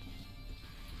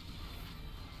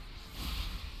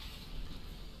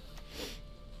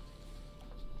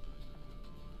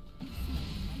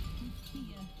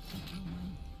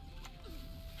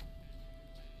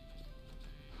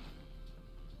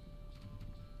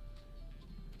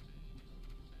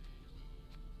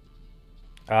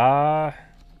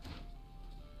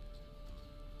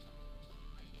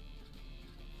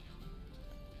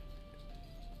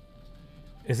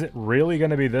 Is it really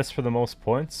going to be this for the most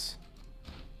points?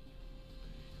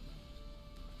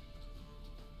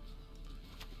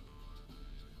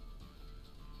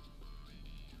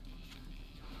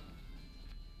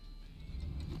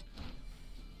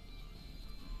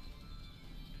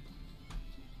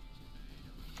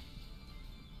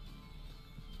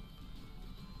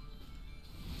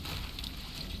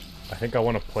 I think I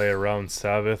want to play around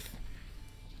Sabbath.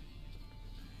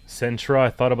 Sintra, I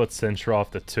thought about Sintra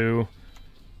off the 2.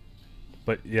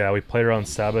 But yeah, we played around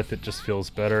Sabbath, it just feels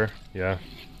better. Yeah.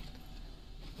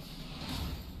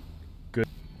 Good.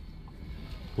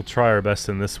 We'll try our best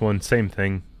in this one. Same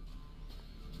thing.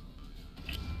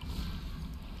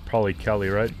 Probably Kelly,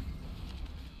 right?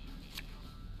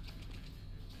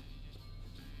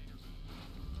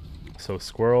 So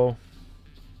Squirrel.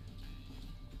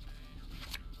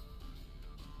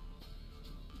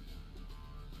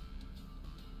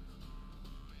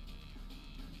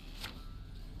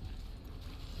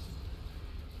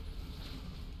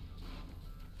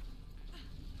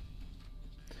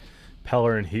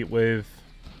 Peller and Heatwave.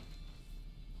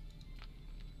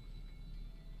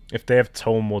 If they have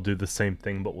Tome, we'll do the same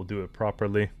thing, but we'll do it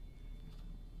properly.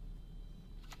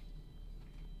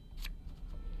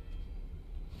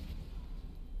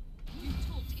 You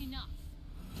talked enough.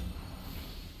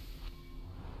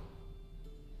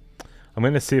 I'm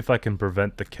going to see if I can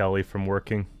prevent the Kelly from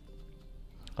working.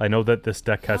 I know that this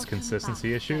deck has Welcome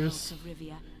consistency back, issues. fellows of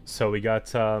Rivia. So we got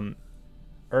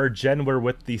Urgenwer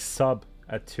with the sub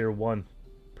at tier 1.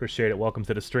 Appreciate it. Welcome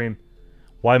to the stream.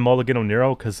 Why Mulligan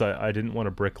O'Nero? Because I didn't want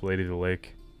to brick Lady of the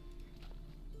Lake.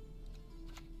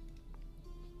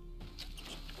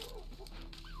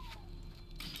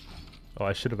 Oh,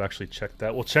 I should have actually checked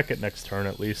that. We'll check it next turn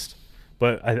at least.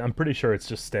 But I'm pretty sure it's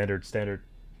just standard. Thank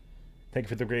you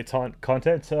for the great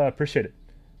content. Appreciate it.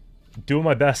 Doing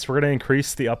my best. We're going to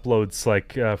increase the uploads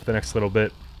like for the next little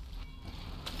bit.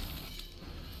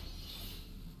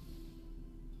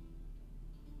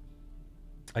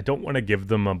 I don't want to give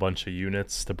them a bunch of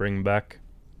units to bring back.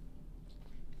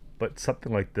 But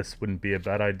something like this wouldn't be a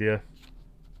bad idea.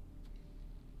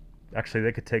 Actually,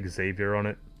 they could take Xavier on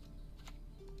it.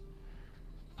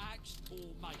 Axe or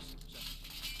mace, sir?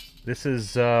 This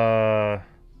is, do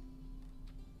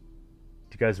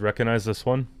you guys recognize this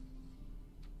one?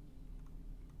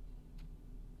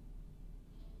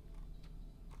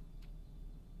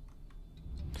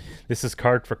 This is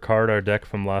card for card our deck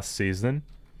from last season.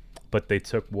 But they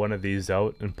took one of these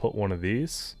out and put one of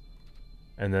these.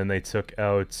 And then they took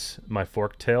out my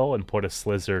Forktail and put a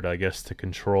Slizzard, I guess, to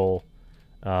control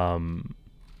how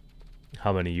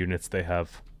many units they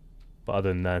have. But other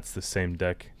than that, it's the same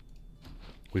deck.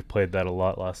 We played that a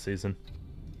lot last season.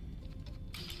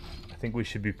 I think we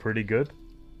should be pretty good.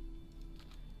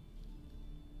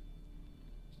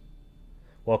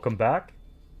 Welcome back.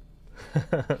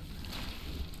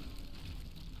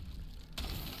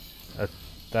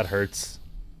 That hurts.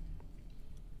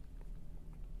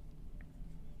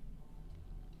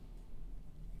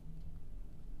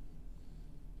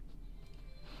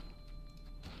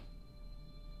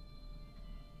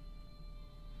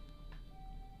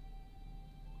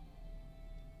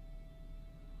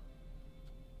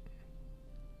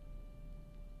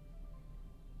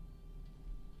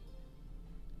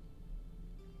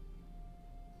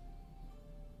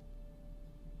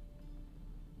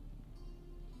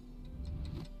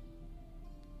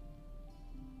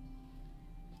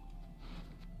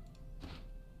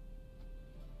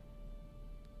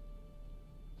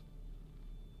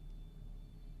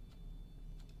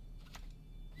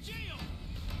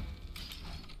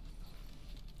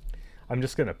 I'm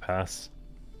just gonna pass.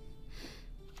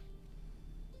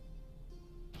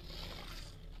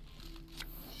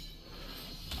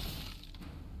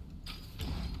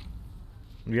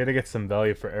 We gotta get some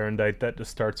value for Erendite. That just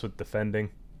starts with defending.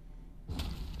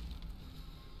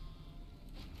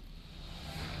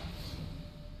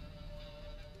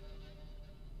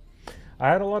 I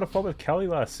had a lot of fun with Kelly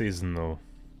last season, though.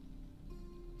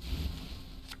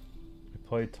 I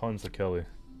played tons of Kelly.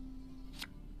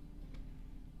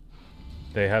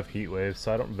 They have heat waves,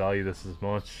 so I don't value this as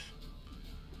much.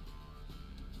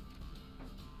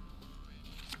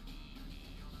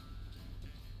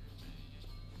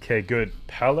 Okay, good.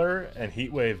 Peller and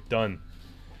heat wave done.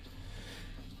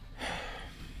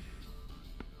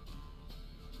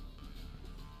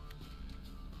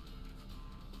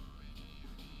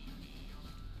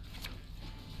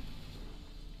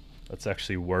 That's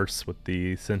actually worse with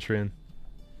the Centurion.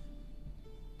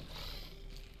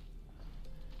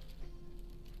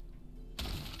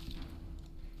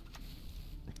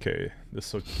 Okay,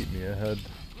 this will keep me ahead.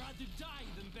 Rather die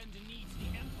than bend the knee to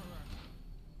the Emperor.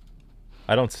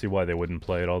 I don't see why they wouldn't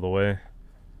play it all the way.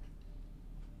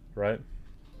 Right?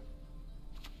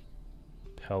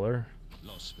 Peller.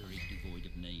 Lost spirit devoid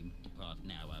of name, depart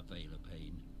now our veil of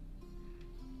pain.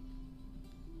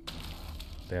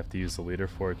 They have to use the leader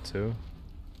for it too.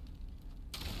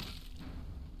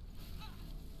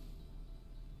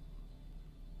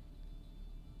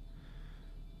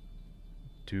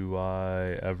 Do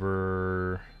I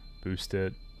ever boost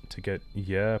it to get...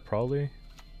 Yeah, probably.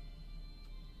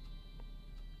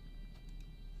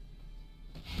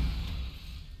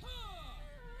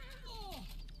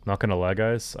 Not gonna lie,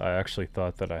 guys. I actually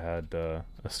thought that I had a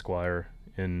Squire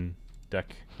in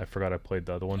deck. I forgot I played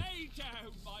the other one. Lay down,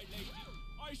 my lady.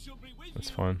 I shall be with That's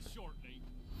you fine. shortly.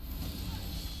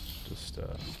 Just,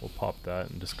 we'll pop that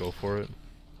and just go for it.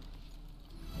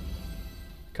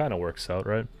 Kinda works out,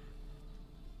 right?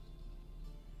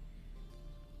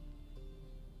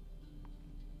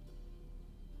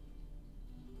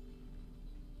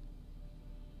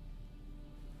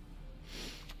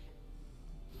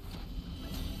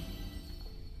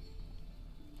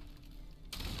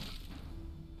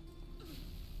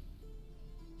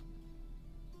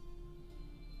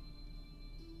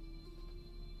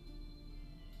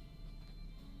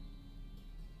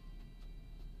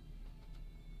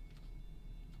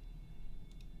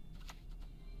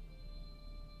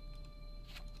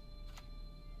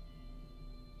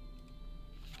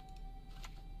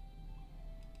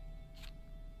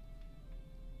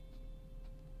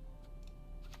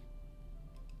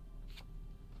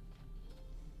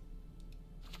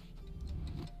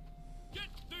 Get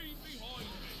thee behind me.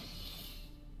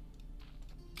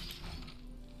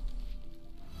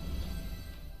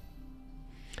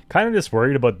 Kind of just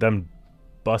worried about them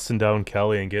busting down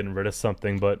Kelly and getting rid of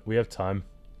something, but we have time.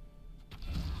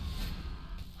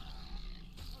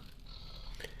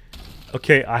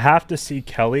 Okay, I have to see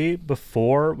Kelly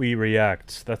before we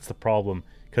react. That's the problem.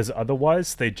 Because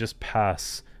otherwise, they just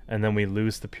pass, and then we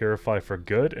lose the Purify for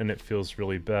good, and it feels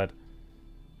really bad.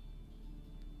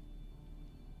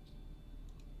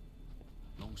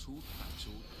 Longsword,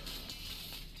 backsword.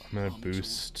 I'm gonna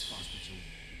boost.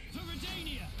 For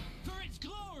Redania, for its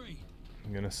glory.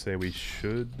 I'm gonna say we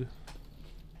should.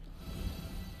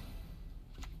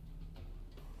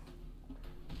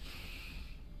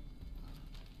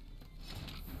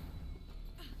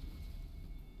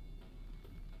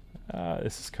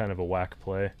 This is kind of a whack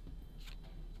play.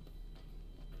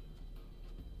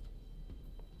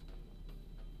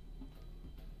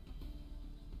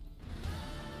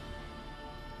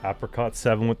 Apricot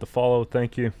 7 with the follow,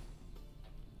 thank you.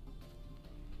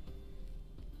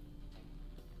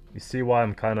 You see why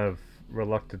I'm kind of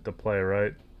reluctant to play,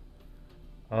 right?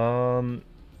 We're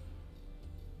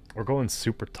going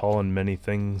super tall on many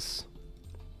things.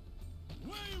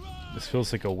 This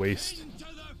feels like a waste. Into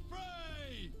the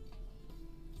fray.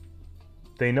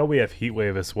 They know we have Heat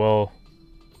Wave as well.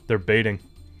 They're baiting.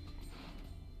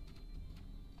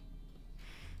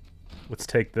 Let's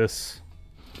take this.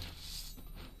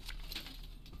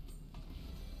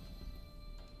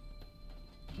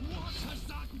 What has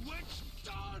that witch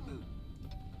done?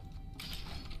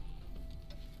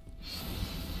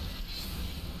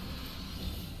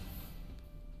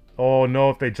 Oh no,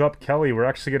 if they drop Kelly, we're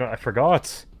actually gonna... I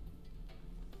forgot.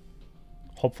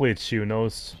 Hopefully it's she who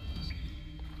knows.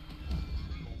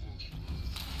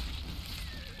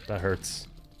 That hurts.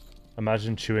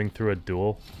 Imagine chewing through a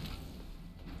duel.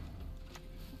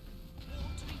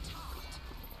 Want to be taught?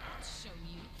 I'll show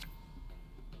you.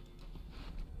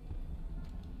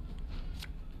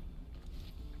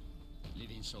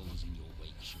 Living souls in your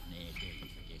wake should ne'er dare you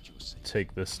forget your sins.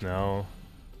 Take this now.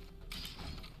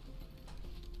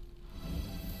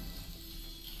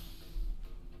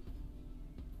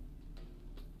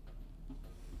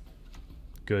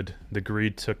 Good. The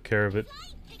greed took care of it.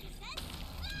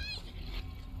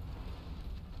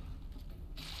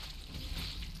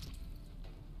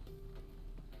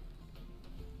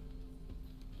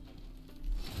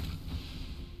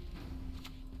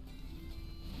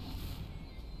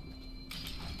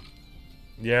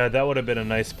 Yeah, that would have been a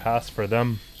nice pass for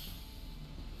them.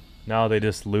 Now they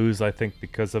just lose, I think,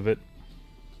 because of it.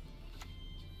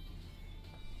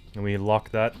 And we lock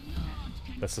that.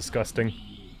 That's disgusting.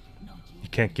 You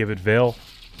can't give it Veil.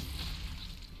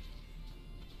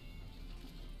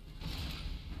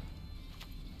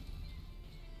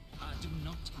 I do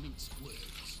not mince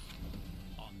words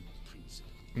on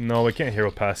principle. No, we can't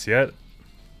hero pass yet.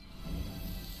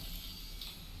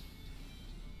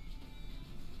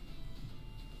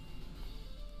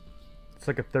 It's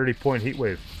like a 30-point heat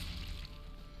wave.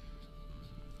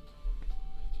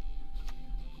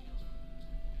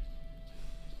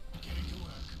 Getting to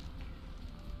work.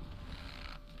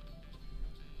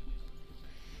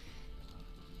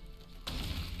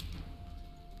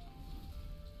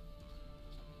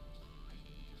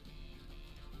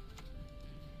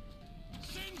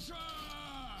 Sintra!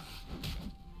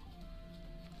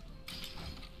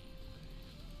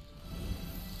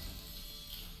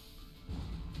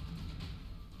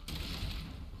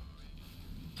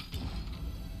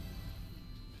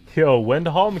 Yo,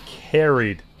 Windholm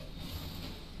carried.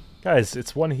 Guys,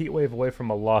 it's one heat wave away from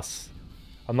a loss.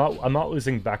 I'm not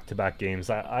losing back-to-back games.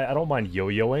 I don't mind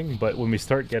yo-yoing, but when we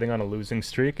start getting on a losing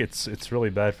streak, it's really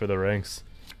bad for the ranks.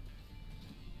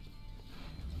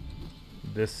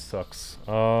 This sucks.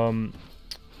 Erendite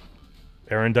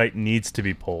needs to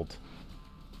be pulled.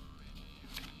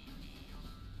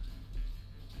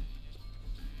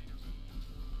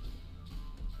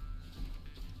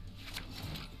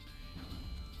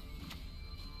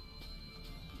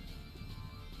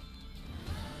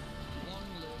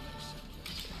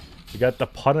 We got the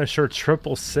Punisher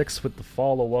 666 with the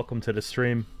follow. Welcome to the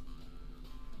stream.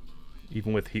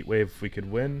 Even with Heatwave, we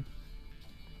could win.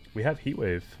 We have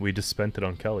Heatwave. We just spent it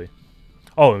on Kelly.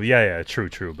 Oh, yeah,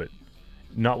 true, but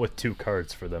not with 2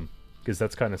 cards for them, because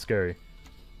that's kind of scary.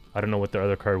 I don't know what their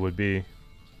other card would be.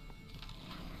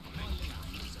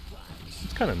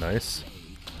 It's kind of nice.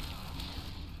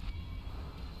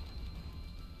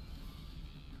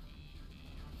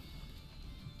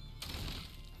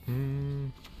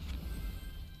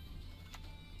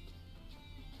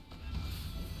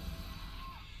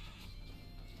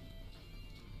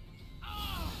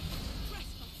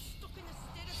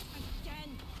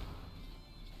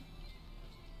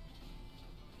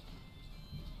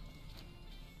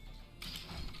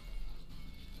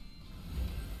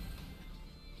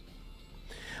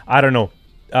 I don't know.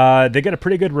 They get a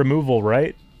pretty good removal,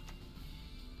 right?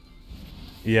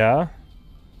 Yeah.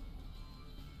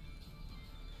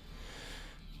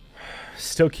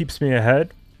 Still keeps me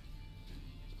ahead.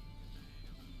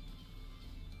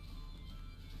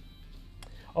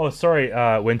 Oh, sorry,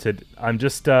 Winted. I'm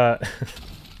just, how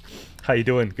you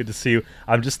doing? Good to see you.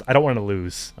 I don't want to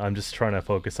lose. I'm just trying to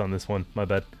focus on this one. My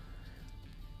bad.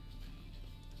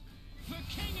 For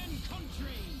king and country.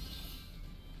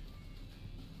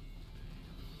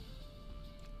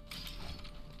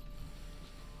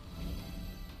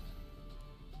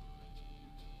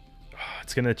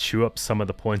 It's going to chew up some of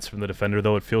the points from the defender,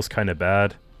 though. It feels kind of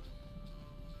bad.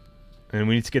 And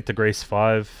we need to get to Grace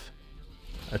 5.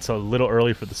 That's a little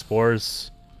early for the spores.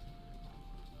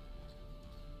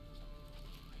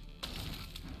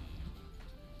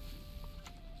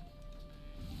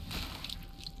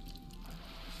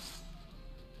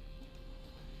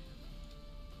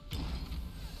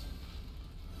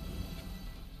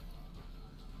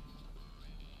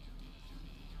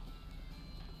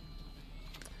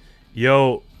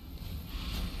 Yo,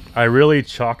 I really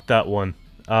chalked that one.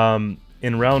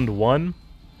 In round one,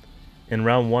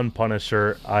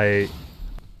 Punisher, I...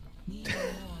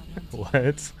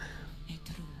 What?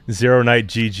 Zero Night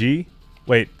GG?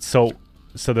 Wait, so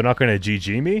they're not going to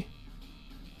GG me?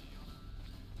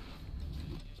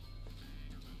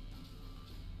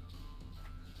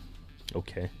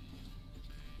 Okay.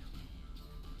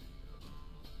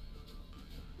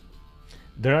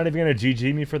 They're not even going to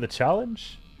GG me for the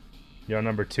challenge? You're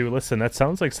number 2. Listen, that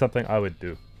sounds like something I would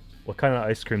do. What kind of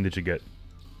ice cream did you get?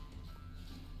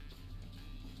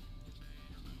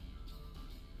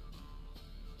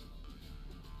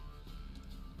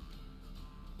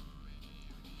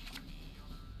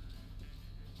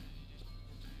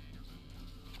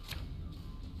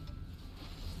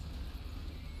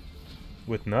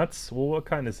 With nuts? Well, what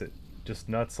kind is it? Just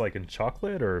nuts like in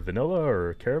chocolate or vanilla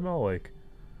or caramel? Like...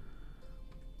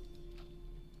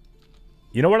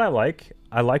 You know what I like?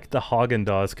 I like the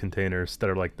Haagen-Dazs containers that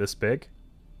are like this big.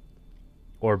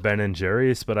 Or Ben &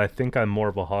 Jerry's, but I think I'm more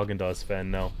of a Haagen-Dazs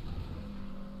fan now.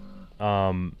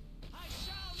 Man.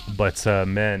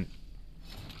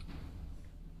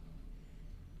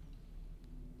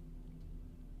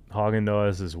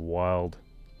 Haagen-Dazs is wild.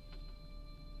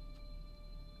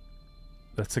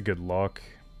 That's a good lock.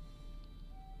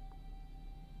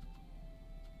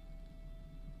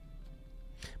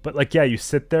 But, like, yeah, you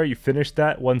sit there, you finish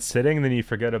that one sitting, and then you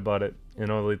forget about it. You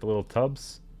know, like the little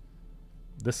tubs.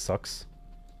 This sucks.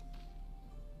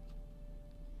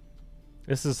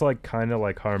 This is, like, kind of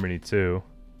like Harmony, too.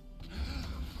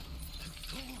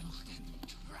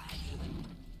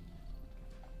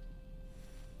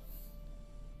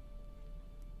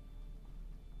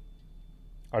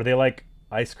 Are they, like,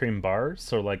 ice cream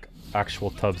bars, or, like,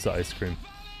 actual tubs of ice cream?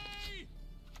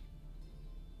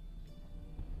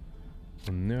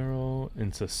 Narrow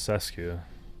into Seskia.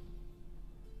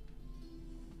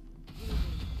 The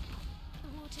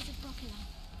waters of Broccolon,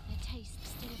 their taste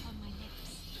still upon my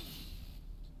lips.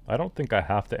 I don't think I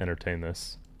have to entertain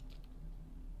this.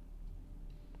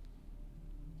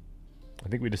 I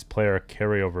think we just play our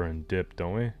carryover and dip,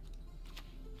 don't we?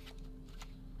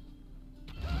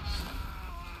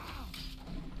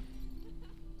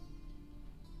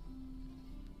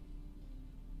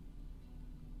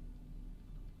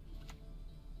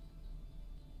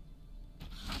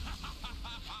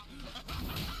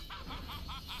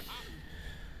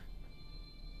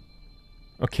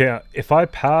 Okay, if I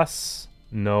pass,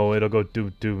 no, it'll go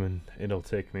do and it'll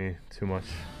take me too much.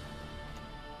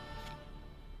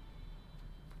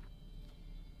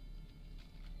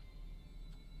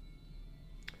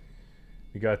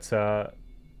 We got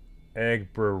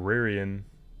Agrarian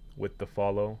with the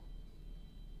follow.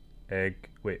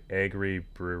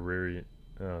 Agrarian.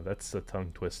 Oh, that's a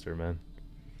tongue twister, man.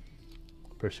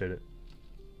 Appreciate it.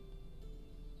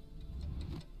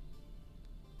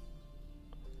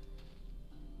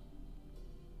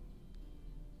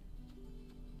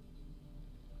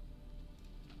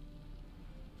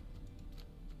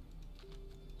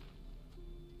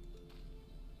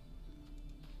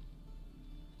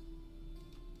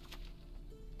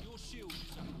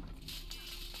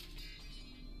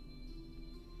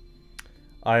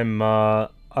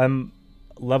 I'm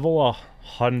level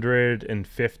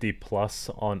 150 plus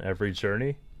on every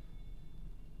journey.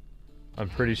 I'm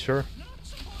pretty sure. Not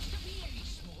supposed to be any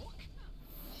smoke.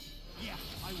 Yeah,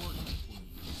 I work with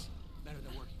wolves. Better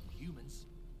than working with humans.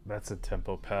 That's a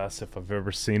tempo pass if I've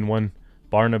ever seen one.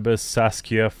 Barnabas,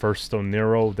 Saskia, Firstone,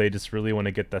 Nero, they just really want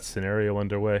to get that scenario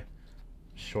underway.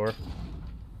 Sure.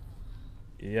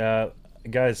 Yeah,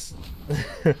 guys,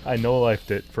 I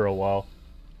no-lifed it for a while.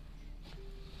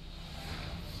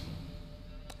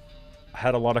 I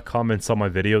had a lot of comments on my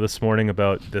video this morning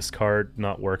about this card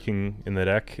not working in the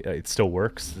deck. It still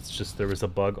works. It's just there was a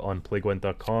bug on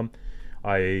playgwent.com.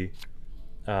 I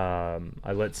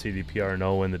let CDPR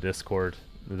know in the Discord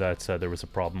that there was a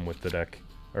problem with the deck,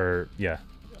 or yeah,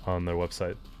 on their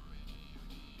website.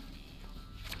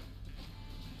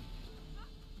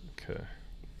 Okay.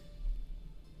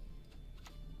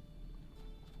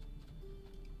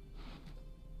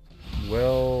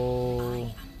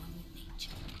 Well,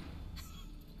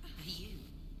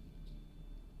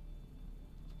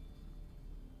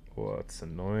 what's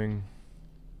annoying?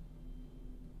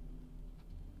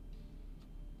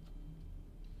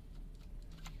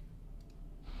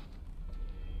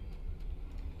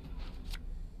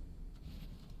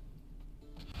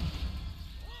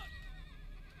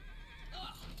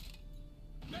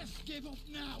 Best give up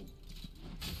now.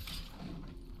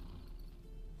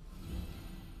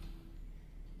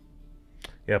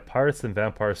 Yeah, Pirates and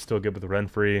Vampires still good with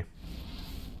Renfrey.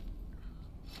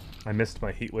 I missed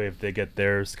my heat wave. They get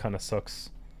theirs. Kind of sucks.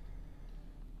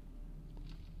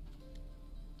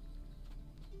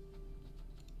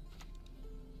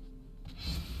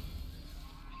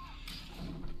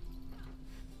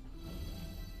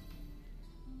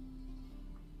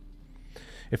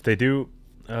 If they do,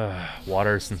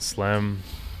 Waters and Slam,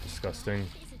 disgusting.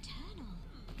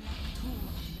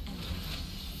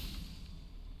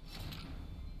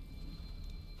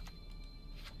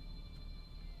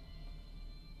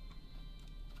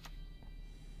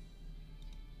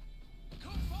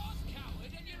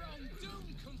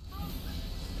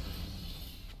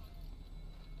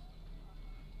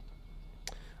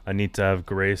 I need to have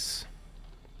Grace.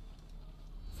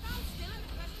 Stand still in the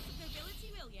presence of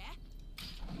nobility, will ya?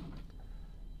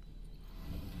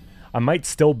 I might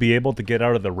still be able to get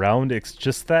out of the round. It's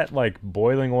just that, like,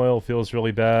 boiling oil feels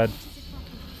really bad. The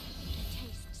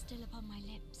taste still upon my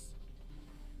lips.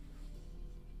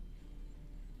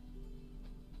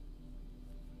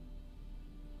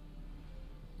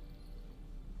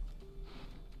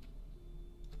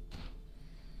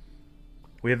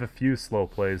 We have a few slow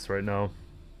plays right now.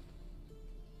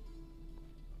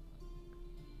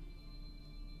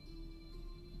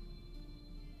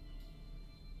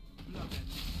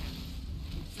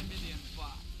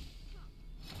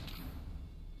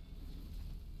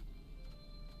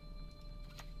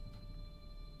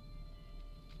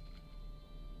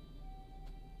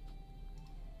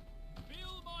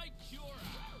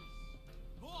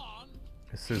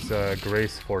 This is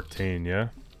Grace 14, yeah?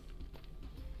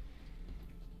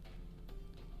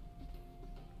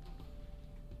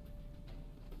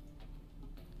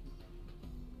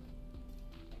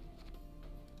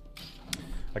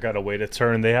 I gotta wait a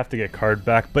turn. They have to get card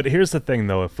back. But here's the thing,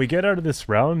 though. If we get out of this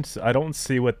round, I don't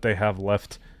see what they have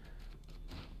left.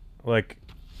 Like,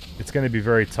 it's gonna be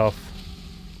very tough.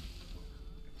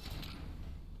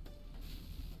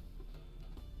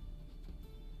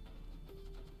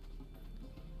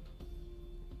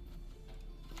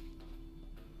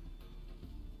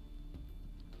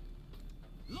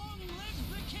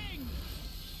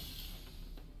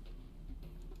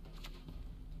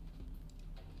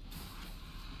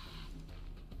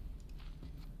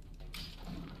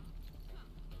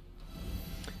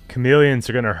 Chameleons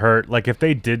are gonna hurt. Like, if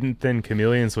they didn't thin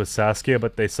Chameleons with Saskia,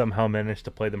 but they somehow managed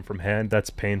to play them from hand, that's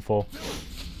painful.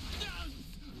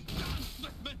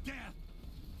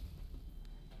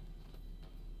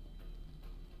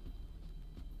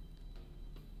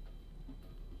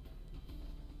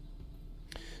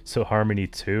 So Harmony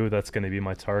 2, that's going to be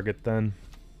my target then.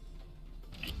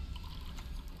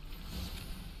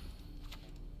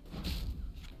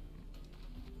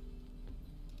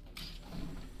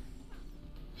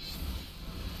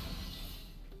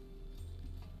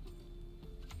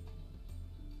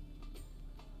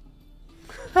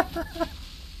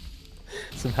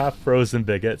 Some half-frozen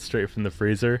baguette straight from the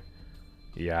freezer.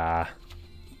 Yeah.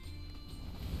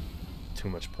 Too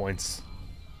much points.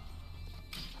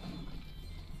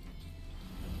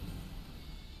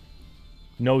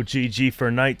 No GG for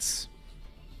knights.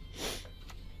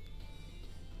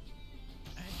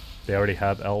 They already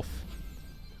have elf.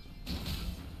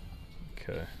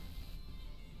 Okay.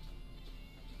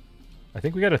 I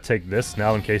think we gotta take this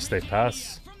now in case they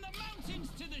pass. From the mountains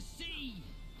to the sea.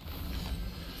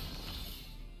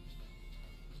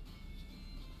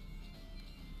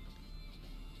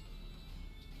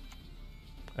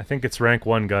 I think it's rank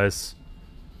 1, guys.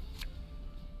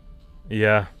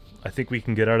 Yeah, I think we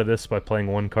can get out of this by playing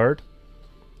 1 card.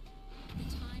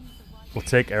 We'll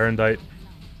take Erendite.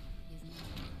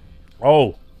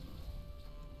 Oh!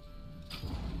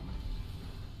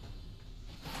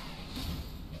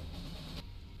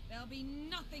 There'll be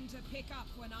nothing to pick up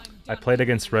when I'm done. I played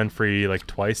against Renfrey like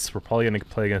twice. We're probably gonna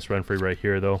play against Renfrey right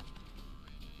here, though.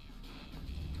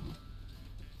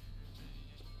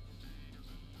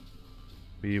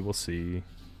 We will see.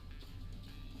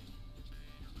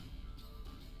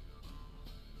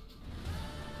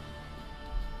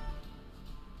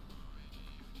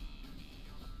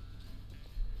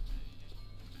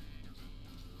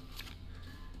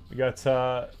 We got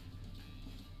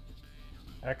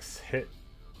X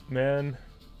Hitman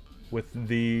with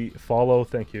the follow.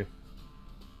 Thank you.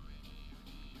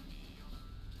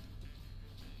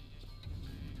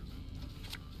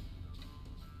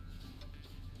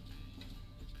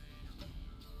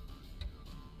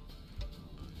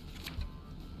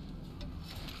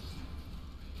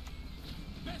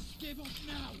 Best give up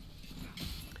now.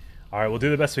 All right, we'll do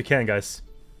the best we can, guys.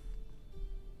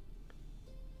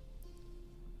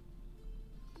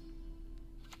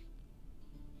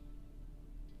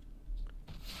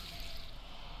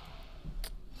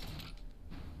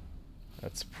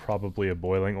 That's probably a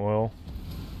boiling oil.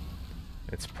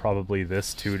 It's probably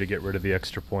this too to get rid of the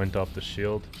extra point off the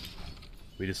shield.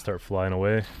 We just start flying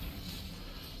away.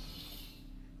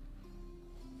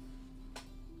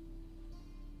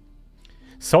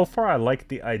 So far I like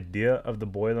the idea of the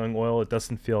boiling oil. It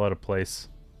doesn't feel out of place.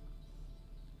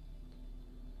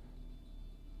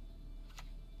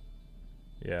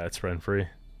 Yeah, it's Renfrey.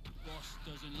 Boss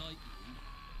doesn't like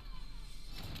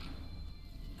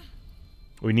you.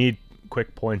 We need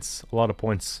quick points. A lot of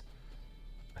points.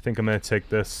 I think I'm going to take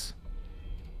this.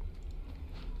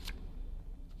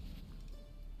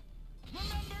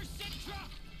 Remember Citra.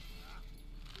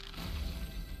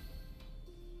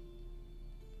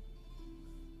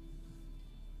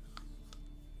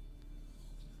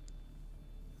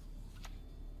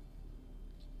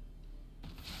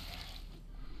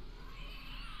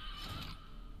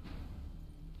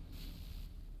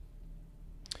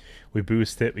 We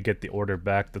boost it. We get the order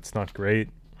back. That's not great.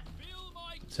 Feel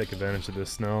my Take advantage of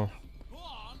this now. Go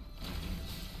on.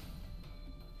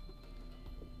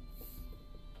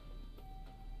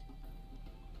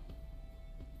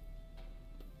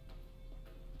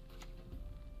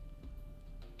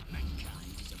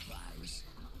 Mankind is a virus,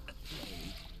 a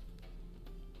plague.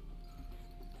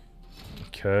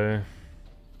 Okay.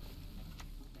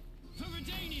 For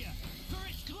Redania, for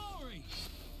its glory.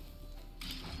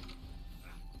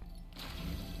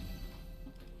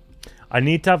 I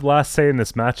need to have last say in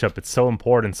this matchup. It's so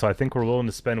important, so I think we're willing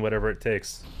to spend whatever it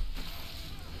takes.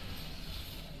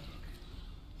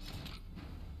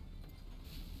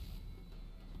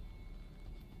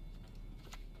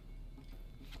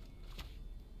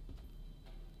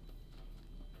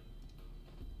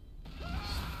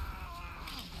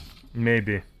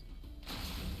 Maybe.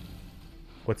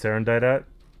 What's Erendite at?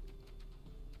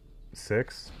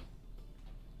 6?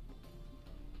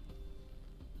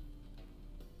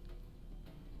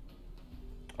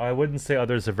 I wouldn't say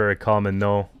others are very common,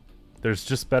 no. There's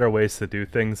just better ways to do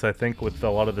things, I think, with a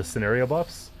lot of the scenario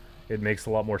buffs. It makes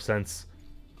a lot more sense.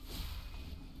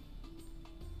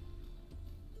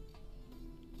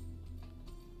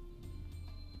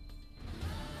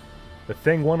 The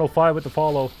thing 105 with the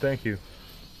follow, thank you.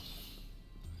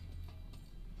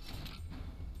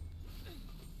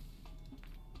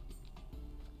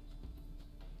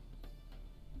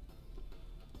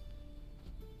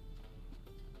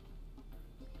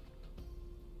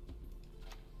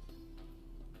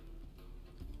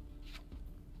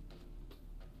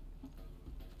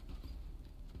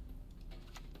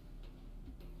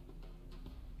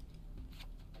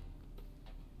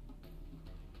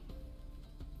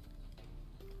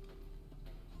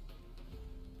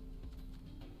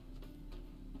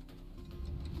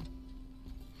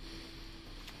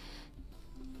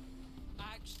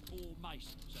 axe or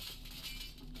mace, sir.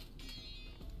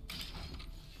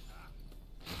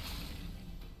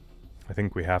 I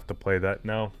think we have to play that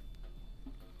now.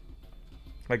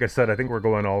 Like I said, I think we're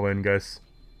going all in, guys.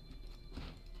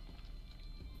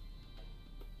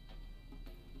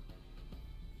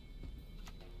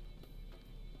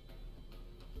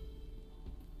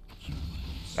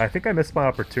 I think I missed my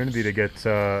opportunity to get,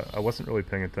 I wasn't really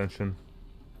paying attention.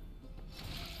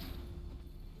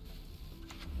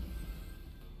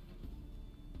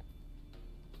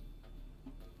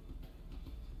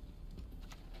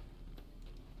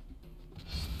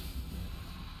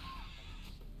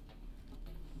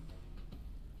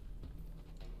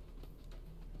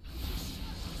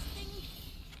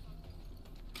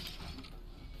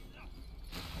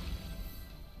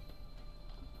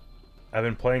 I've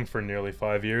been playing for nearly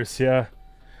 5 years, yeah.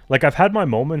 Like, I've had my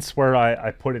moments where I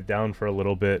put it down for a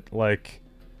little bit. Like,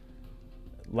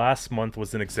 last month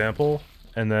was an example,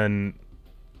 and then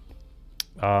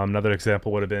another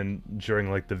example would have been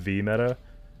during, like, the V meta.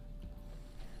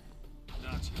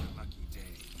 Not your lucky day.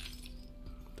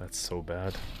 That's so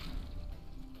bad.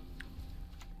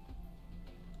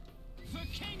 For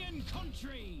king and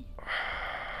country!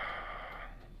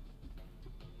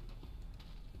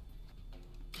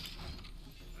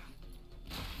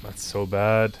 That's so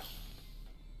bad.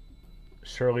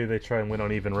 Surely they try and win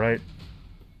on even right.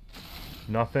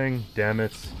 Nothing. Damn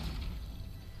it.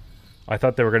 I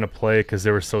thought they were going to play because they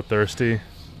were so thirsty.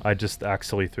 I just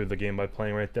actually threw the game by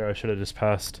playing right there. I should have just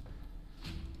passed.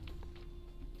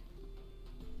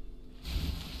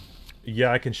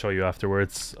 Yeah, I can show you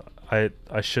afterwards. I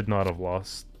should not have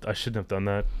lost. I shouldn't have done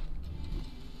that.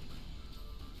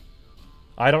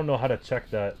 I don't know how to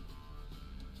check that.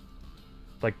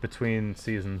 Like, between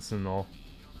seasons and all.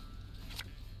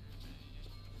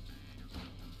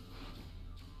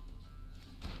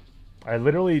 I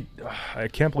literally... I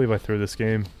can't believe I threw this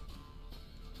game.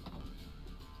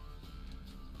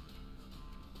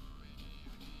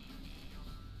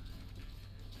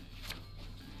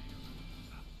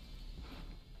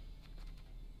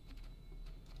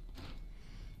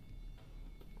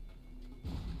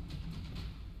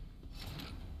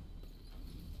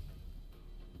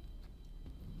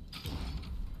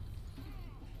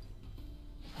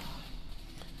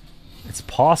 It's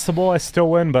possible I still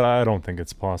win, but I don't think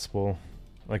it's possible.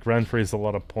 Like, Renfrey's a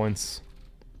lot of points.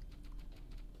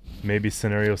 Maybe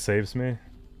scenario saves me.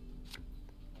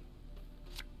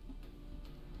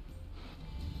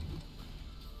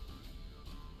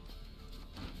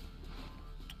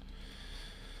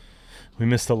 We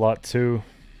missed a lot too.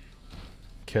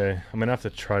 Okay, I'm gonna have to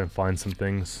try and find some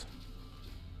things.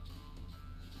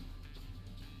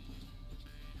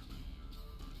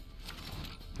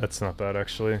 That's not bad,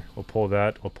 actually. We'll pull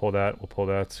that, we'll pull that, we'll pull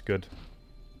that. It's good.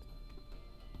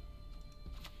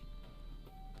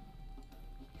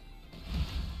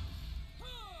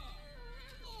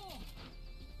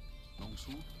 Long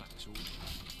sword, back sword.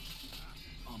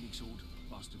 Arming sword,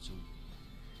 bastard sword.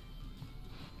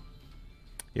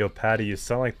 Yo, Patty, you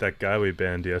sound like that guy we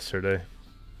banned yesterday.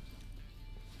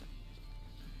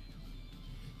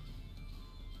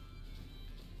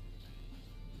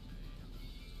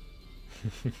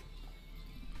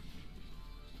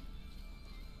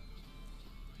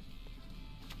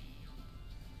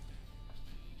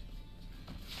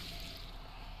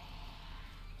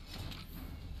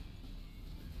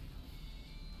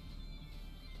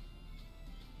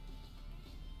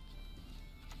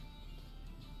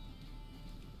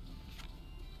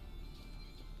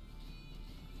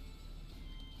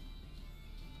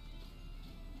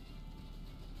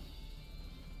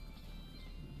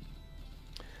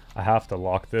 I have to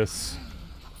lock this.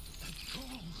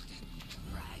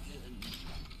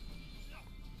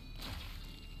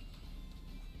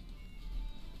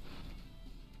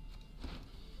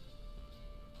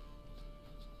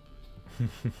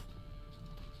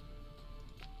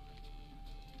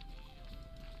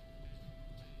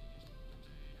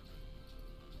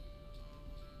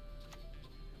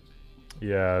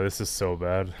 Yeah, this is so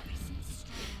bad.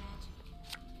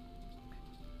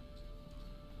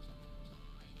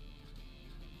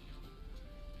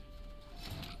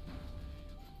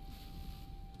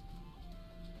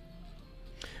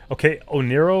 Okay,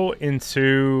 Oniro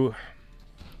into...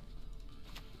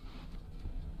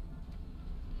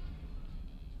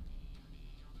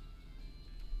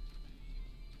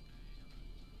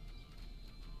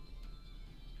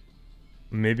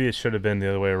 Maybe it should have been the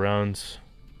other way around.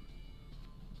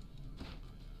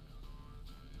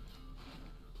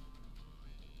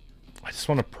 I just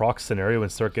want to proc scenario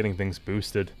and start getting things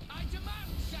boosted. I demand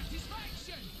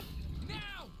satisfaction!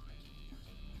 Now!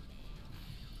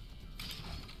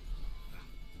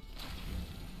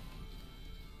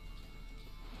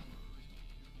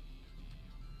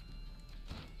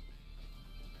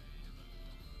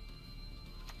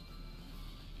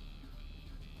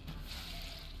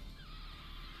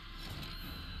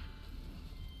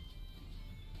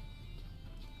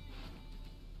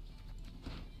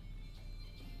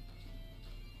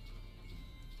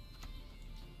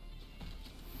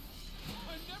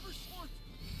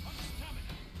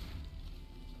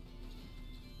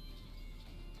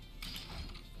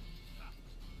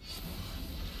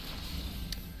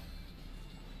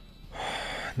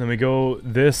 Then we go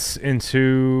this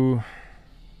into...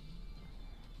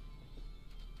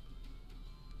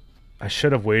 I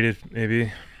should have waited,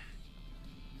 maybe.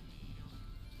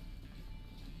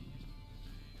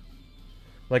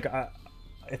 Like,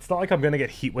 it's not like I'm gonna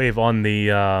get heat wave on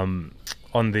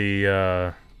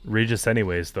the Regis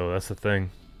anyways, though. That's the thing.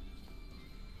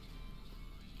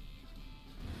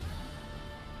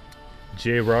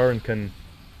 Jay Rarenkin,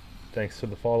 thanks for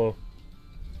the follow.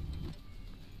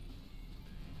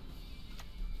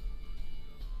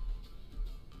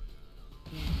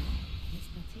 It's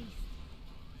Baptiste.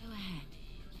 Go ahead.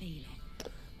 Feel it.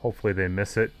 Hopefully they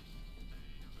miss it.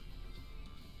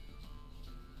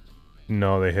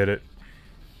 No, they hit it.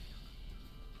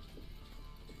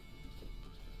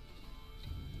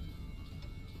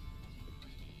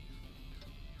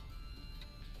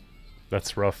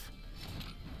 That's rough.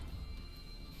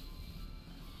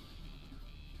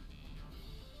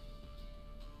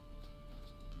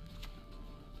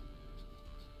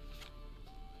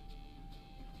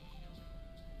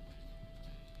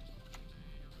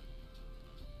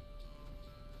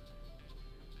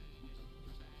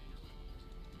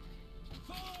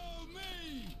 Follow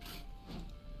me!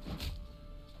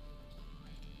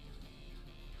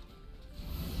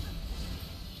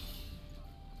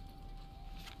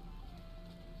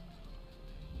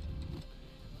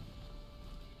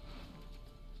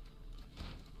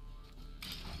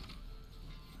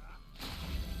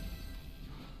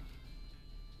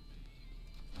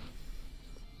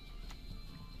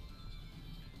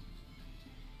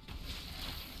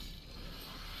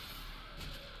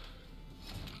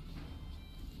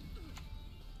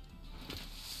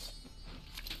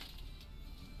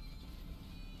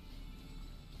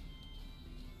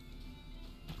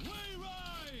 We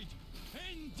ride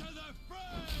into the fray!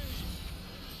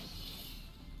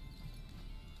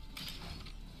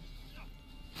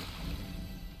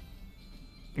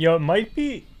 Yo, it might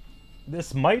be...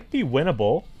 This might be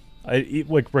winnable.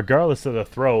 Like, regardless of the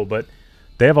throw, but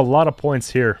they have a lot of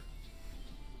points here.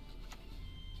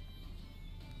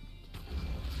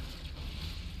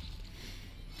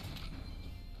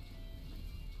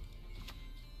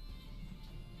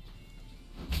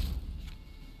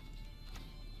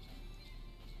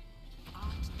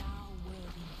 Art thou worthy?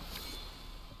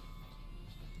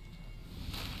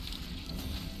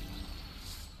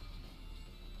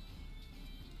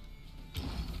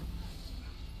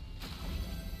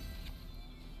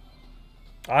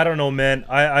 I don't know, man.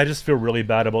 I just feel really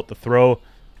bad about the throw.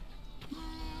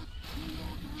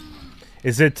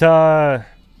 Is it,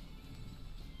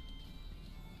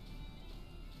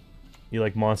 you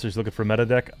like monsters looking for meta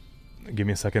deck? Give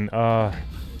me a second.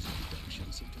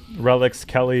 Relics,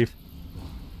 Kelly.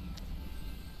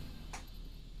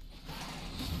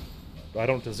 I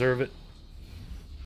don't deserve it.